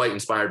I've been quite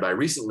inspired by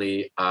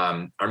recently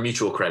are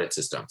mutual credit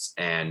systems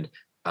and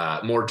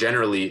more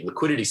generally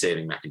liquidity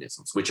saving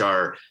mechanisms,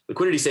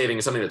 liquidity saving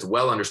is something that's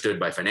well understood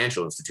by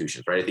financial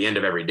institutions, right? At the end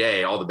of every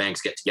day, all the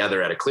banks get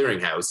together at a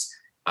clearinghouse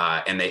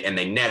and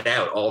they net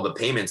out all the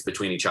payments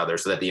between each other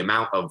so that the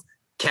amount of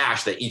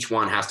cash that each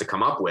one has to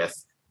come up with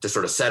to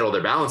sort of settle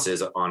their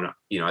balances on,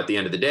 at the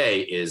end of the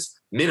day is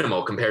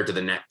minimal compared to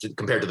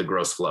the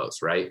gross flows,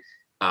 right?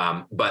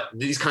 But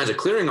these kinds of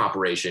clearing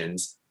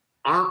operations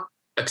aren't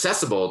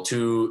accessible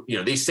to,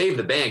 they save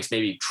the banks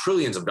maybe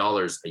trillions of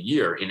dollars a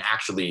year in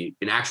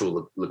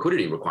actual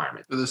liquidity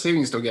requirements. But the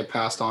savings don't get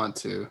passed on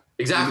to.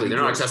 Exactly. They're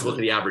not accessible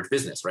to the average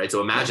business, right?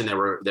 So imagine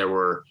there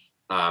were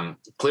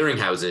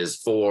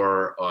clearinghouses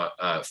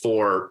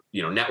for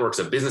networks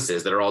of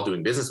businesses that are all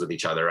doing business with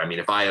each other. I mean,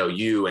 if I owe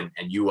you and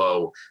you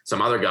owe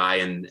some other guy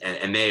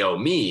and they owe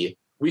me,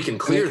 we can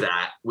clear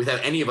that without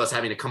any of us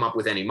having to come up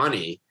with any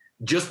money,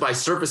 just by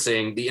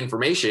surfacing the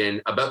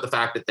information about the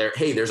fact that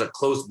there's a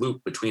closed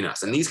loop between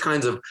us. And these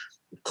kinds of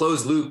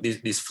closed loop,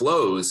 these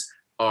flows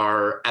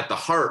are at the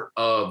heart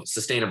of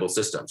sustainable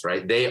systems,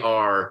 right? They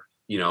are,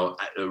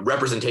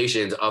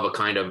 representations of a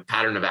kind of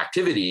pattern of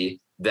activity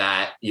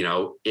that,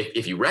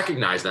 if you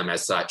recognize them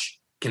as such,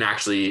 can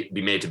actually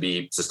be made to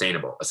be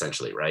sustainable,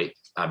 essentially, right?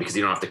 Because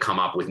you don't have to come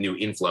up with new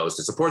inflows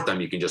to support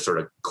them. You can just sort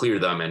of clear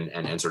them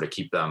and sort of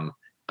keep them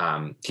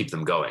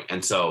going.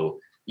 And so,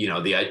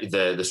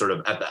 the sort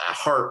of at the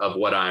heart of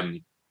what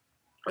I'm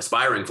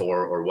aspiring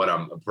for, or what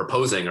I'm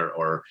proposing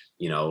or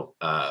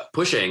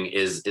pushing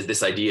is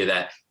this idea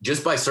that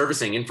just by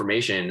surfacing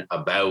information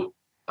about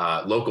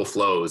local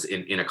flows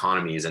in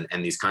economies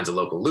and these kinds of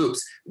local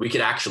loops, we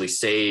could actually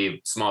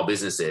save small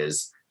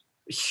businesses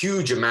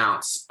huge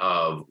amounts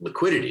of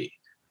liquidity,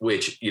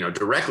 which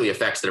directly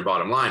affects their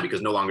bottom line,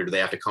 because no longer do they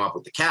have to come up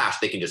with the cash;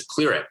 they can just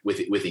clear it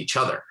with each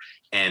other.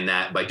 And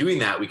that by doing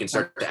that, we can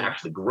start to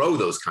actually grow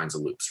those kinds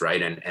of loops, right?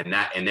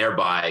 And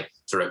thereby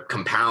sort of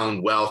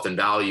compound wealth and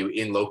value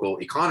in local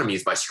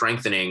economies by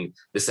strengthening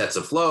the sets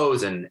of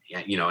flows and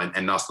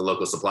thus the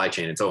local supply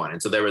chain and so on.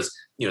 And so there's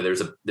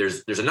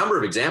a number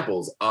of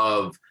examples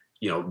of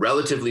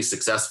relatively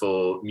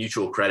successful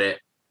mutual credit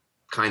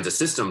kinds of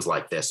systems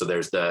like this. So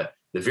there's the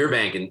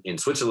Veerbank in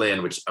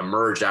Switzerland, which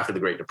emerged after the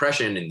Great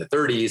Depression in the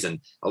 30s, and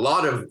a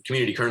lot of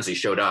community currency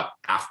showed up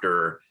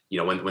after.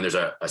 When there's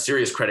a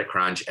serious credit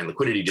crunch and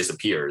liquidity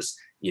disappears,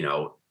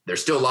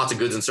 there's still lots of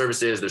goods and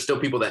services. There's still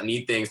people that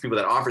need things, people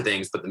that offer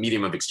things, but the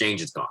medium of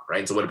exchange is gone, right?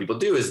 And so what do people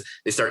do is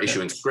they start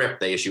issuing script,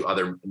 they issue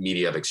other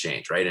media of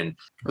exchange, right? And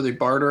or they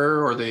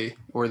barter, or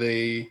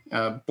they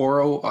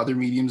borrow other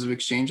mediums of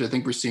exchange. I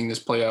think we're seeing this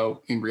play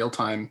out in real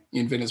time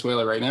in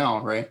Venezuela right now,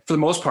 right? For the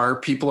most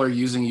part, people are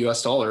using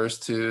US dollars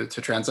to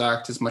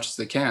transact as much as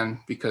they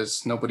can,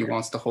 because nobody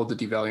wants to hold the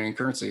devaluing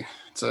currency.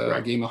 It's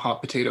a game of hot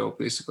potato,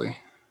 basically.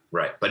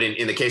 Right. But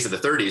in the case of the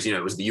 30s,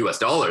 it was the US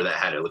dollar that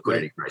had a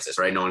liquidity crisis,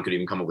 right? No one could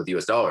even come up with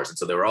US dollars. And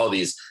so there were all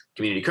these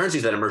community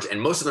currencies that emerged,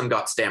 and most of them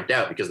got stamped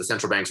out because the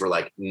central banks were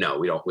like, no,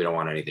 we don't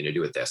want anything to do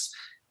with this.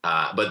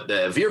 But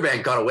the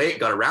Veerbank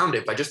got around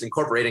it by just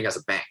incorporating as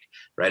a bank,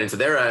 right? And so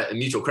they're a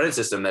mutual credit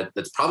system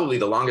that's probably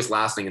the longest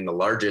lasting and the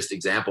largest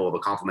example of a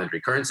complementary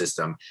current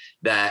system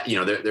that,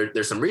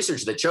 there's some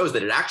research that shows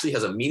that it actually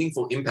has a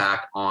meaningful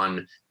impact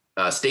on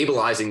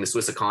stabilizing the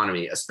Swiss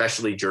economy,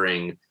 especially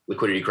during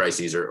liquidity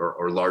crises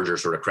or larger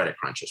sort of credit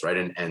crunches,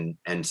 right?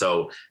 And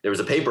so there was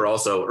a paper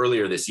also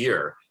earlier this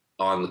year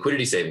on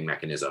liquidity saving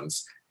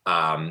mechanisms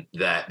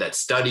that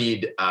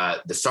studied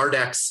the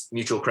Sardex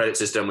mutual credit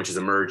system, which has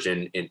emerged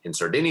in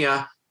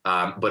Sardinia,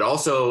 but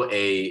also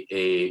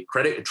a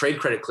trade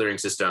credit clearing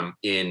system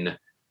in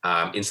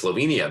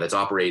Slovenia that's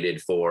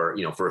operated for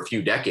a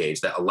few decades,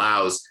 that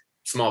allows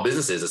small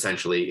businesses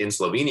essentially in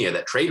Slovenia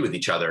that trade with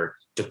each other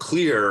to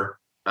clear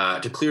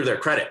their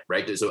credit,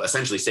 right? So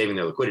essentially saving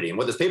their liquidity. And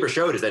what this paper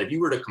showed is that if you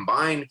were to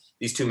combine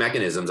these two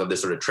mechanisms of this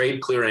sort of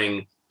trade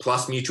clearing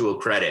plus mutual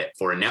credit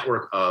for a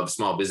network of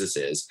small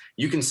businesses,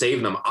 you can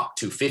save them up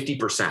to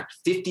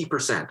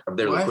 50% of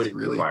their liquidity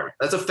requirement.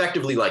 That's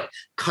effectively like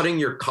cutting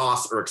your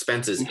costs or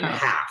expenses in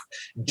half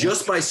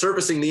just by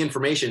surfacing the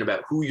information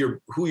about who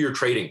you're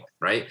trading with,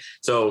 right?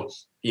 So,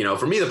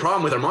 for me, the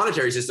problem with our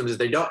monetary systems is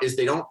they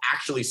don't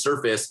actually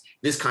surface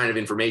this kind of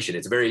information.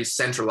 It's very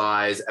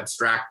centralized,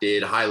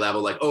 abstracted, high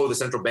level, like, oh, the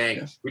central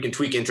bank, we can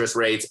tweak interest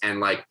rates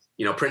and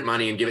print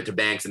money and give it to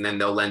banks, and then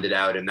they'll lend it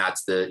out. And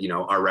that's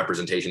our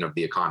representation of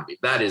the economy.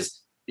 That is,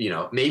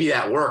 maybe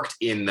that worked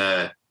in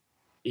the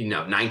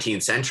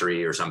 19th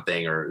century or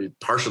something, or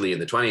partially in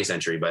the 20th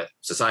century, but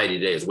society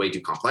today is way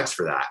too complex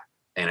for that.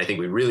 And I think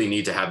we really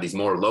need to have these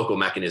more local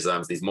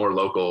mechanisms, these more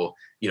local,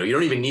 you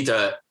don't even need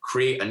to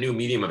create a new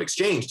medium of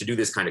exchange to do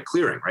this kind of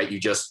clearing, right? You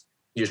just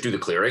do the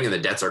clearing and the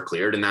debts are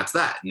cleared, and that's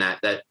that. And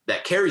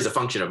that carries a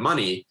function of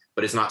money,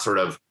 but it's not sort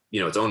of,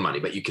 its own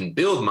money, but you can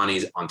build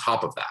monies on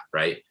top of that,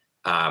 right?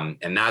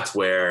 And that's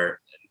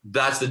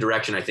the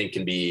direction I think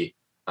can be,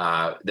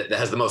 that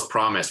has the most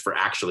promise for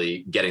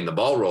actually getting the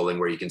ball rolling,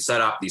 where you can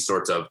set up these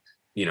sorts of,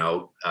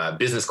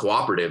 business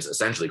cooperatives,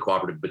 essentially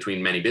cooperative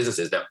between many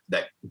businesses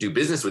that do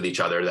business with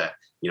each other, that,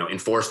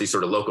 enforce these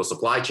sort of local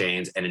supply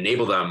chains and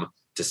enable them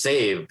to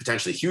save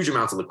potentially huge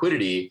amounts of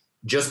liquidity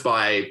just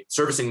by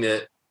servicing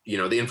the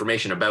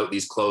information about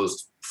these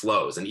closed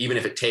flows. And even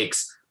if it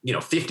takes,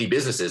 50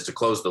 businesses to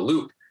close the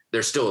loop,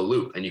 there's still a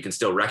loop, and you can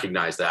still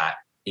recognize that,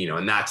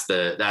 and that's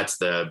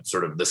the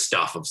sort of the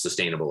stuff of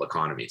sustainable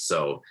economy.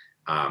 So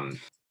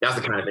that's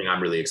the kind of thing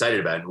I'm really excited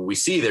about. And we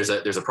see there's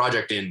a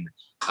project in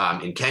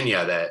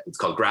Kenya that it's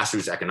called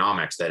Grassroots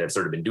Economics that have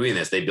sort of been doing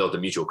this. They built a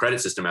mutual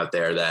credit system out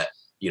there that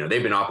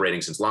they've been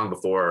operating since long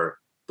before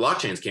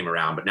blockchains came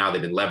around, but now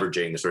they've been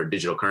leveraging the sort of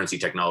digital currency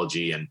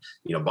technology and,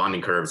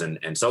 bonding curves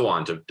and so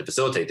on to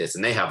facilitate this.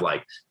 And they have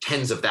like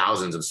tens of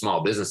thousands of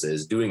small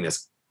businesses doing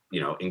this,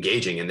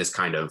 engaging in this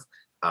kind of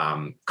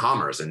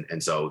commerce.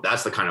 And so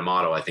that's the kind of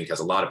model I think has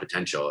a lot of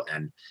potential.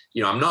 And,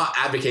 I'm not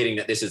advocating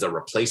that this is a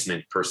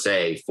replacement per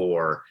se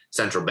for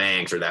central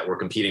banks, or that we're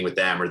competing with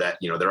them, or that,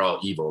 they're all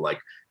evil. Like,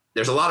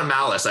 there's a lot of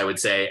malice, I would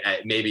say,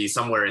 maybe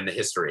somewhere in the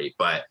history,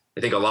 but I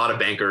think a lot of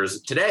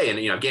bankers today,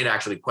 and, I've gained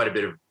actually quite a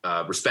bit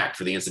of respect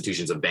for the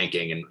institutions of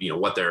banking and,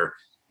 what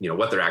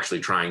they're actually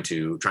trying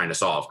to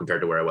solve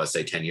compared to where I was,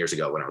 say, 10 years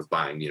ago when I was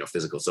buying,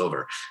 physical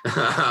silver.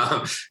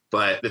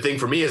 But the thing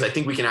for me is I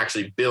think we can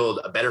actually build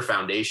a better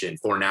foundation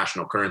for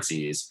national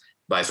currencies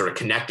by sort of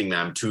connecting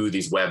them to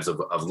these webs of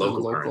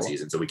local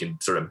currencies. And so we can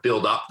sort of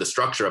build up the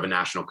structure of a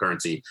national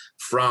currency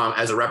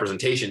as a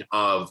representation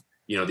of,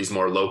 these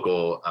more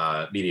local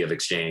media of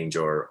exchange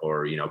or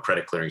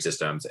credit clearing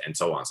systems and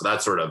so on. So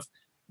that's sort of,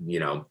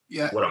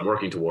 what I'm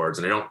working towards.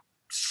 And I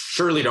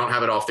surely don't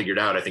have it all figured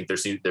out. I think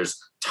there's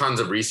tons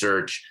of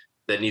research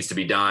that needs to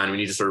be done. We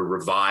need to sort of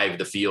revive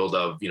the field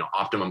of,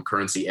 optimum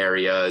currency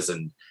areas.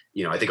 And,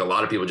 I think a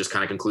lot of people just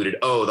kind of concluded,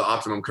 oh, the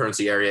optimum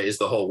currency area is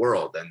the whole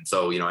world. And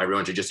so,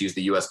 everyone should just use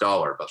the US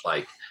dollar, but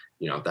like,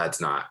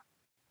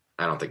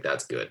 I don't think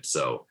that's good.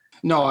 So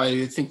no,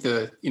 I think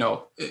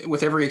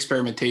with every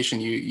experimentation,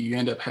 you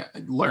end up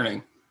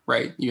learning,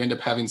 right? You end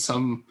up having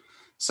some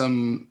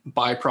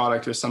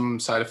byproduct or some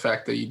side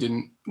effect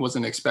that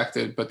wasn't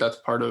expected, but that's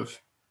part of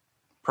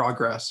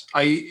progress.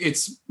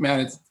 It's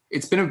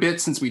been a bit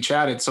since we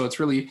chatted, so it's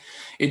really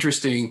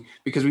interesting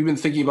because we've been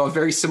thinking about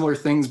very similar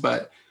things,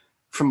 but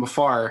from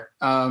afar.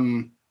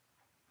 And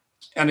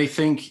I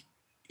think,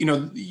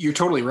 you're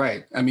totally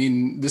right. I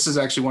mean, this is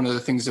actually one of the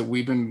things that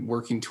we've been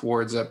working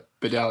towards at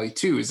Bidali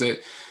too, is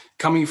that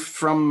coming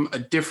from a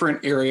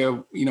different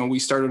area, we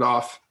started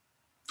off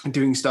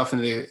doing stuff in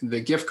the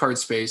gift card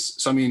space.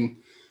 So, I mean,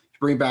 to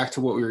bring it back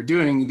to what we were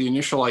doing, the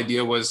initial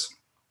idea was,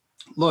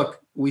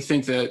 look, we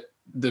think that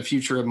the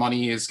future of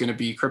money is going to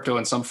be crypto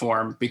in some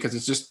form because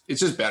it's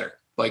just better.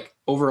 Like,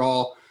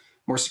 overall,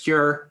 more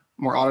secure,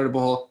 more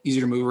auditable,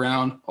 easier to move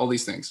around, all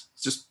these things.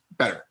 It's just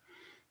better.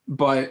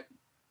 But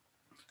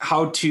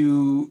how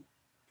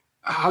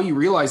you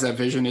realize that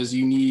vision is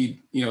you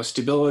need,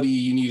 stability.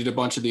 You needed a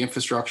bunch of the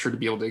infrastructure to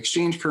be able to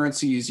exchange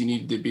currencies. You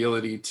need the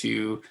ability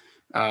to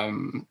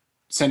send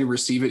and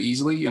receive it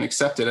easily and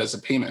accept it as a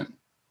payment.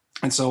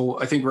 And so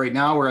I think right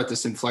now we're at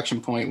this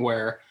inflection point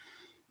where,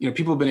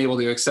 people have been able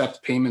to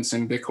accept payments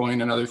in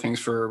Bitcoin and other things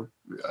for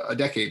a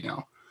decade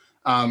now.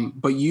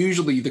 But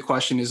usually the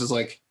question is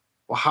like,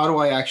 well, how do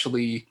I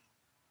actually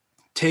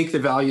take the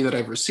value that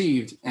I've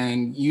received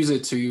and use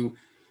it to,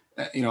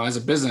 as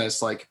a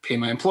business, like pay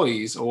my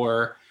employees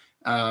or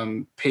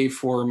pay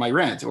for my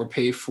rent or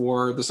pay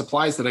for the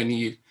supplies that I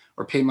need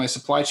or pay my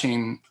supply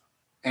chain.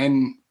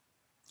 And,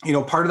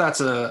 part of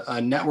that's a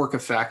network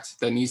effect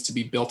that needs to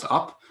be built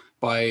up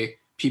by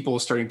people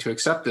starting to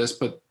accept this,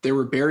 but there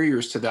were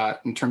barriers to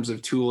that in terms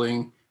of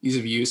tooling, ease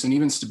of use, and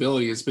even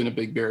stability has been a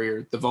big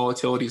barrier. The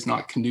volatility is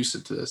not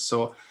conducive to this.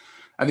 So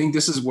I think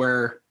this is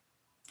where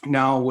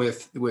now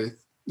with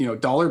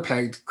dollar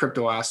pegged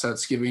crypto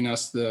assets giving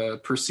us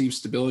the perceived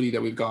stability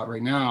that we've got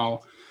right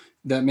now,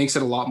 that makes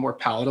it a lot more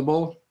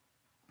palatable.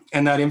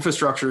 And that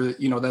infrastructure,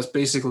 that's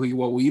basically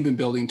what we've been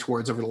building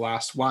towards over the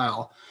last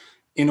while.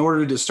 In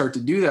order to start to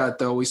do that,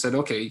 though, we said,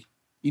 okay,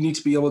 you need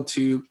to be able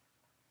to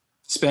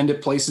spend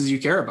at places you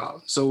care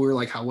about. So we're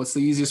like, what's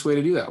the easiest way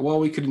to do that? Well,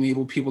 we could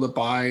enable people to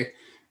buy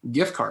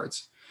gift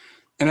cards.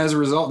 And as a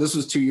result, this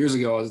was 2 years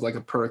ago, as like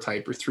a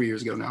prototype, or 3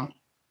 years ago now.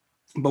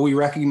 But we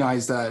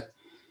recognized that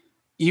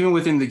even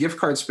within the gift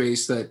card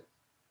space, that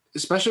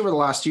especially over the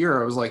last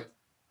year, I was like,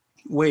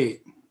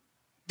 wait,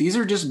 these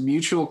are just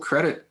mutual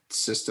credit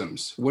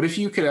systems. What if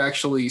you could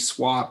actually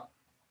swap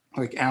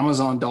like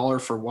Amazon dollar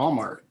for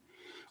Walmart,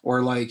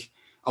 or like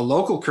a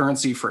local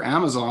currency for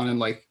Amazon, and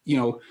like,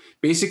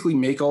 basically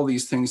make all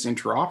these things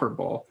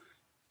interoperable?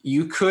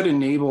 You could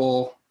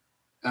enable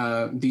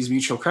these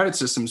mutual credit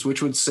systems,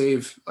 which would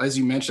save, as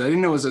you mentioned, I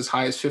didn't know it was as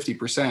high as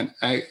 50%.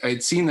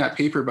 I'd seen that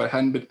paper, but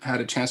hadn't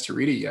had a chance to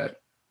read it yet.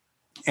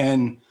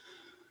 And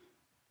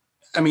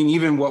I mean,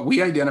 even what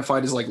we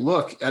identified is like,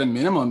 look, at a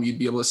minimum, you'd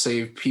be able to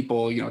save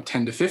people,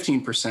 10 to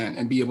 15%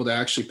 and be able to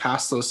actually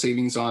pass those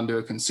savings on to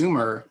a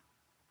consumer,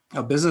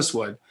 a business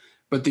would.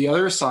 But the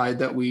other side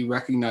that we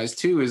recognize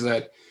too is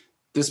that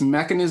this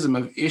mechanism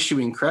of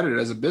issuing credit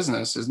as a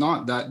business is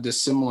not that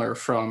dissimilar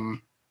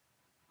from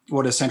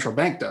what a central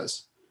bank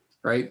does,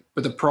 right?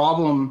 But the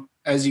problem,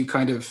 as you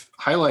kind of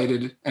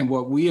highlighted, and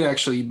what we had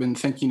actually been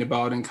thinking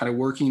about and kind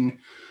of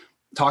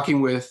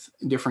talking with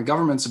different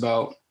governments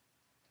about,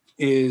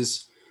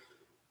 is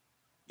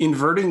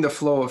inverting the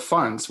flow of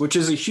funds, which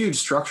is a huge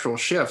structural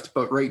shift.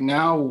 But right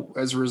now,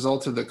 as a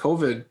result of the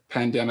COVID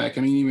pandemic,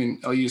 I mean,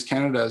 even I'll use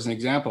Canada as an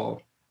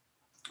example.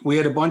 We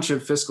had a bunch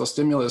of fiscal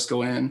stimulus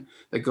go in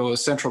that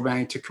goes central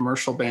bank to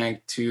commercial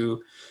bank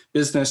to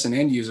business and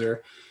end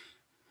user.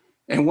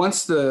 And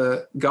once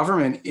the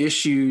government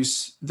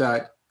issues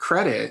that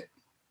credit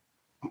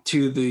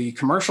to the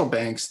commercial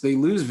banks, they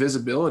lose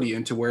visibility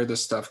into where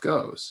this stuff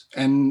goes.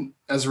 And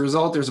as a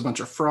result, there's a bunch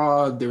of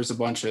fraud. There's a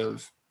bunch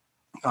of,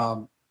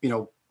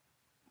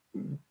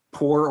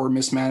 poor or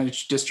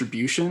mismanaged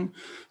distribution.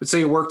 I'd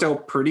say it worked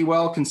out pretty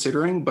well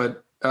considering,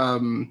 but,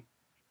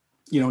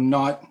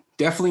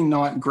 definitely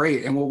not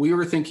great. And what we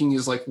were thinking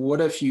is like, what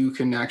if you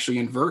can actually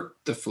invert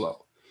the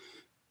flow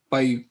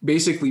by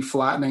basically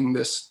flattening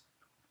this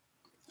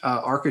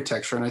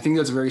architecture? And I think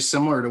that's very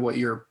similar to what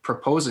you're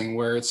proposing,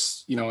 where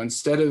it's,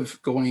 instead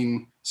of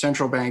going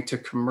central bank to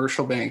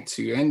commercial bank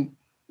to end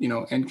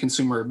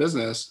consumer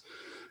business,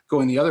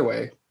 going the other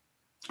way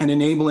and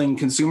enabling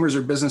consumers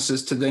or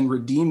businesses to then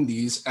redeem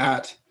these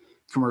at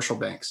commercial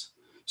banks.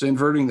 So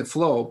inverting the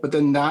flow, but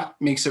then that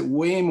makes it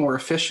way more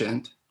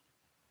efficient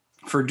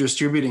for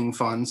distributing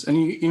funds.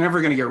 And you're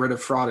never going to get rid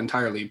of fraud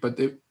entirely, but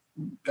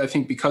I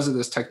think because of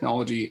this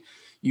technology,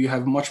 you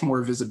have much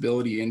more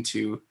visibility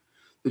into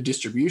the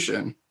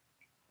distribution.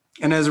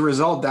 And as a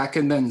result, that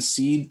can then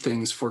seed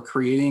things for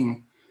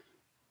creating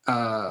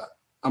a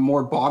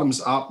more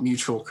bottoms up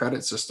mutual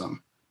credit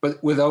system,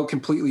 but without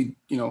completely,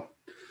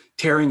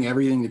 tearing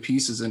everything to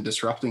pieces and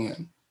disrupting it.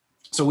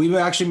 So we've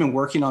actually been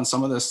working on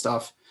some of this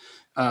stuff,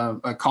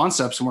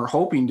 concepts, and we're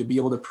hoping to be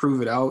able to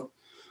prove it out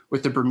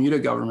with the Bermuda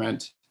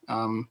government,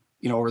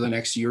 over the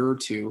next year or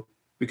two,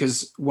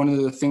 because one of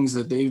the things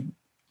that we've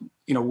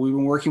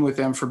been working with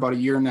them for about a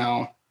year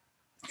now.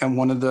 And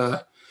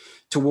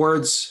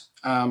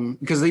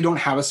because they don't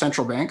have a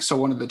central bank. So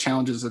one of the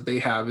challenges that they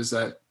have is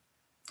that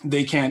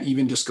they can't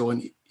even just go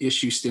and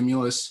issue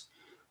stimulus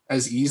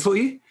as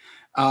easily.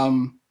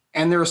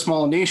 And they're a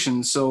small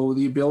nation. So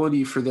the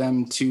ability for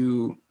them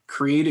to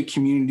create a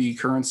community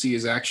currency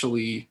is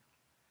actually,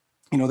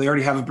 they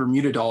already have a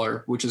Bermuda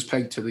dollar, which is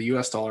pegged to the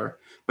US dollar,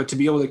 but to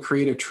be able to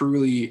create a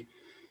truly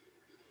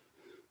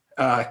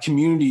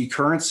community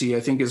currency, I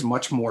think is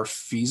much more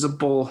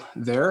feasible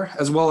there,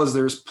 as well as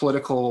there's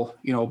political,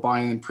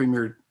 buying, and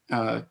Premier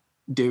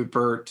David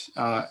Burt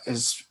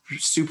is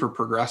super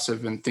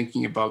progressive in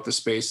thinking about the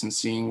space and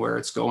seeing where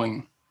it's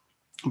going.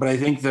 But I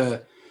think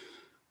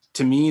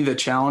to me, the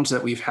challenge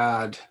that we've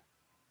had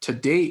to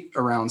date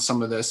around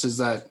some of this is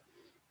that,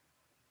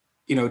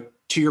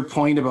 to your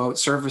point about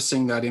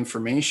surfacing that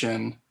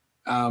information,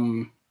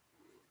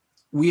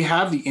 we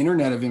have the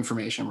internet of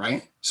information,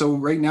 right? So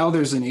right now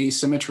there's an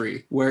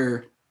asymmetry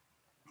where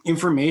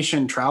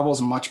information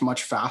travels much,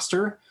 much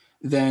faster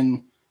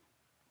than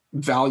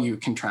value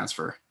can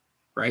transfer,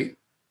 right?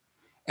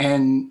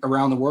 And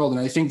around the world. And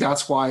I think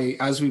that's why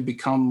as we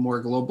become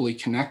more globally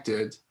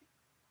connected,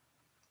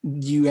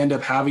 you end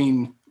up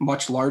having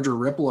much larger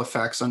ripple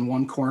effects on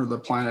one corner of the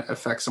planet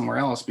affect somewhere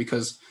else,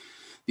 because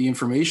the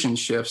information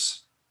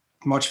shifts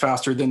much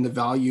faster than the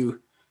value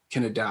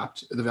can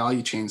adapt, the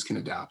value chains can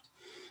adapt.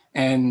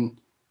 And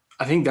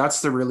I think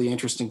that's the really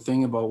interesting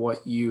thing about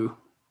what you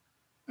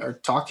are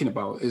talking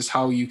about, is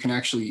how you can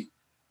actually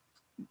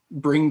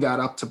bring that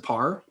up to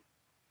par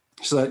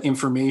so that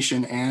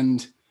information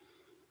and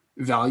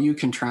value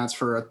can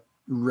transfer at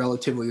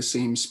relatively the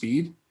same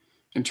speed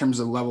in terms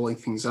of leveling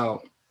things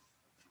out.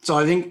 So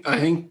I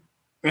think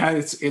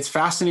it's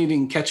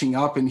fascinating catching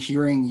up and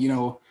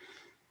hearing,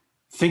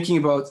 thinking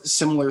about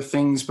similar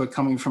things, but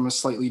coming from a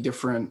slightly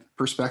different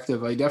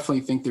perspective. I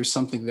definitely think there's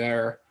something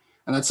there.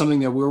 And that's something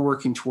that we're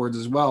working towards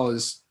as well,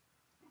 is,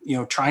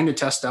 trying to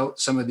test out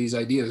some of these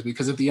ideas,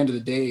 because at the end of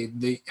the day,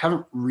 they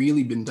haven't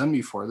really been done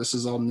before. This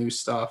is all new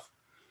stuff.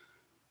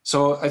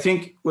 So I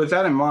think with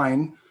that in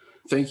mind,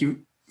 thank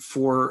you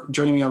for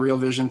joining me on Real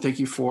Vision. Thank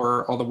you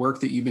for all the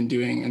work that you've been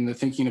doing and the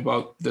thinking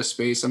about this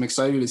space. I'm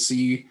excited to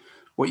see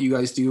what you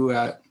guys do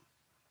at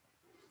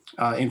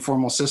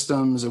Informal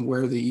Systems and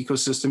where the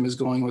ecosystem is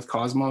going with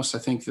Cosmos. I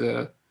think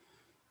the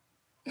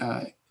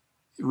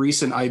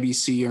recent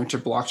IBC, or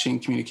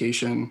inter-blockchain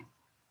communication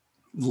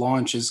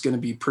launch, is going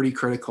to be pretty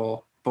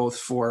critical, both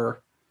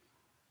for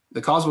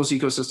the Cosmos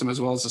ecosystem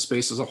as well as the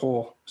space as a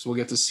whole. So we'll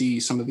get to see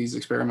some of these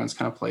experiments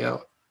kind of play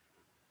out.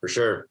 For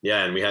sure.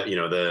 Yeah. And we have,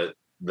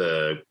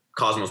 the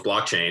Cosmos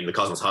blockchain, the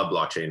Cosmos Hub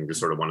blockchain was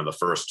sort of one of the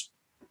first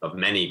of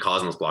many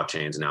Cosmos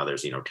blockchains. Now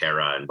there's,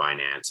 Terra and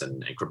Binance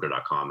and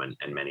Crypto.com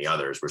and many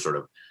others. We're sort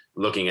of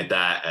looking at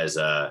that as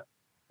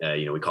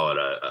we call it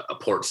a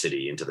port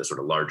city into the sort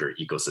of larger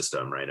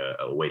ecosystem, right?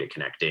 A way to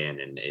connect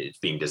in, and it's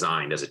being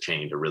designed as a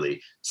chain to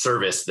really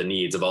service the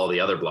needs of all the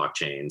other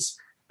blockchains,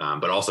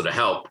 but also to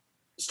help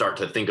start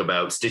to think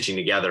about stitching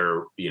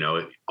together,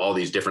 all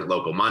these different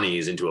local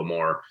monies into a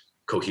more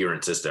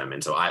coherent system.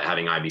 And so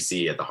having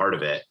IBC at the heart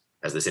of it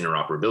as this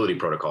interoperability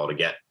protocol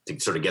to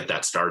sort of get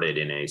that started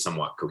in a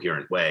somewhat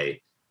coherent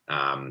way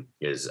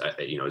is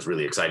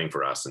really exciting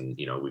for us. And,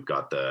 we've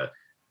got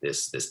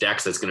this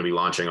DEX that's going to be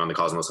launching on the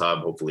Cosmos Hub,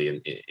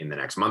 hopefully in the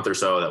next month or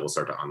so, that will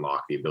start to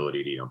unlock the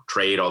ability to,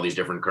 trade all these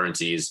different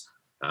currencies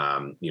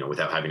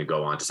without having to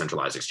go on to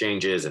centralized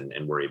exchanges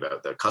and worry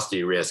about the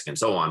custody risk and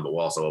so on. But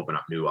we'll also open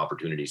up new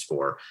opportunities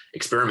for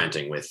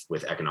experimenting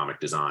with economic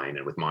design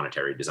and with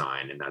monetary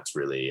design. And that's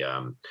really,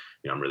 I'm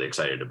really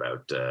excited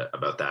about that,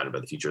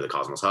 about the future of the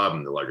Cosmos Hub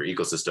and the larger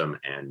ecosystem,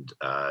 and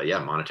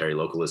monetary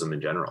localism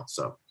in general.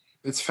 So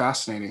it's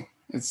fascinating.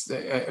 It's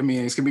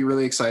going to be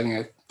really exciting,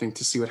 I think,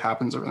 to see what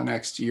happens over the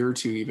next year or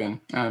two,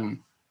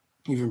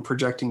 even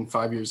projecting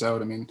 5 years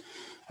out. I mean,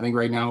 I think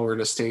right now we're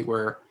at a state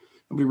where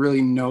nobody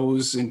really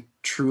knows and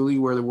truly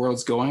where the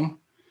world's going,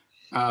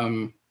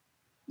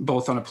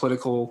 both on a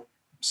political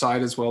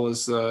side as well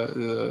as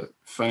the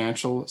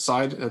financial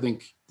side. I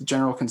think the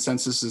general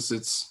consensus is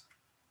it's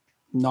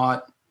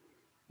not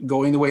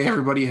going the way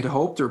everybody had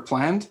hoped or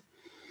planned.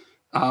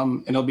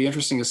 And it'll be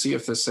interesting to see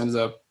if this ends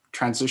up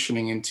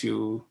transitioning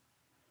into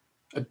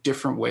a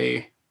different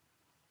way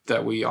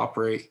that we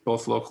operate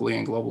both locally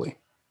and globally.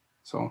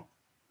 So,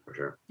 for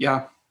sure.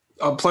 Yeah.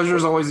 A pleasure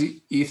as always,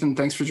 Ethan.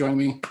 Thanks for joining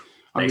me.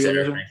 Thanks,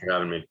 Eric. Thanks for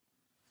having me.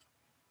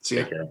 See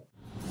ya. Take care.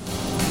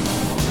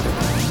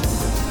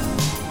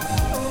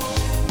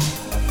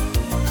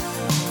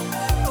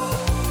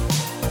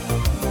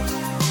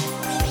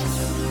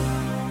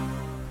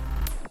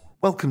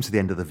 Welcome to the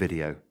end of the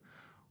video.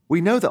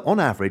 We know that on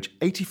average,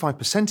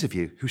 85% of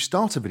you who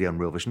start a video on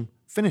Real Vision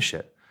finish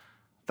it.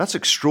 That's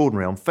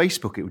extraordinary. On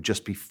Facebook, it would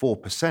just be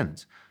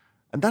 4%.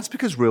 And that's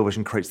because Real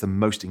Vision creates the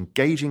most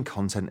engaging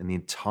content in the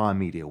entire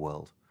media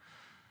world.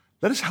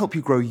 Let us help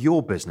you grow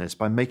your business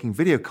by making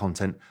video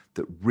content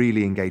that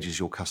really engages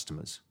your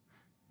customers.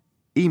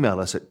 Email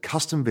us at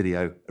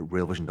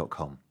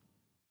customvideo@realvision.com.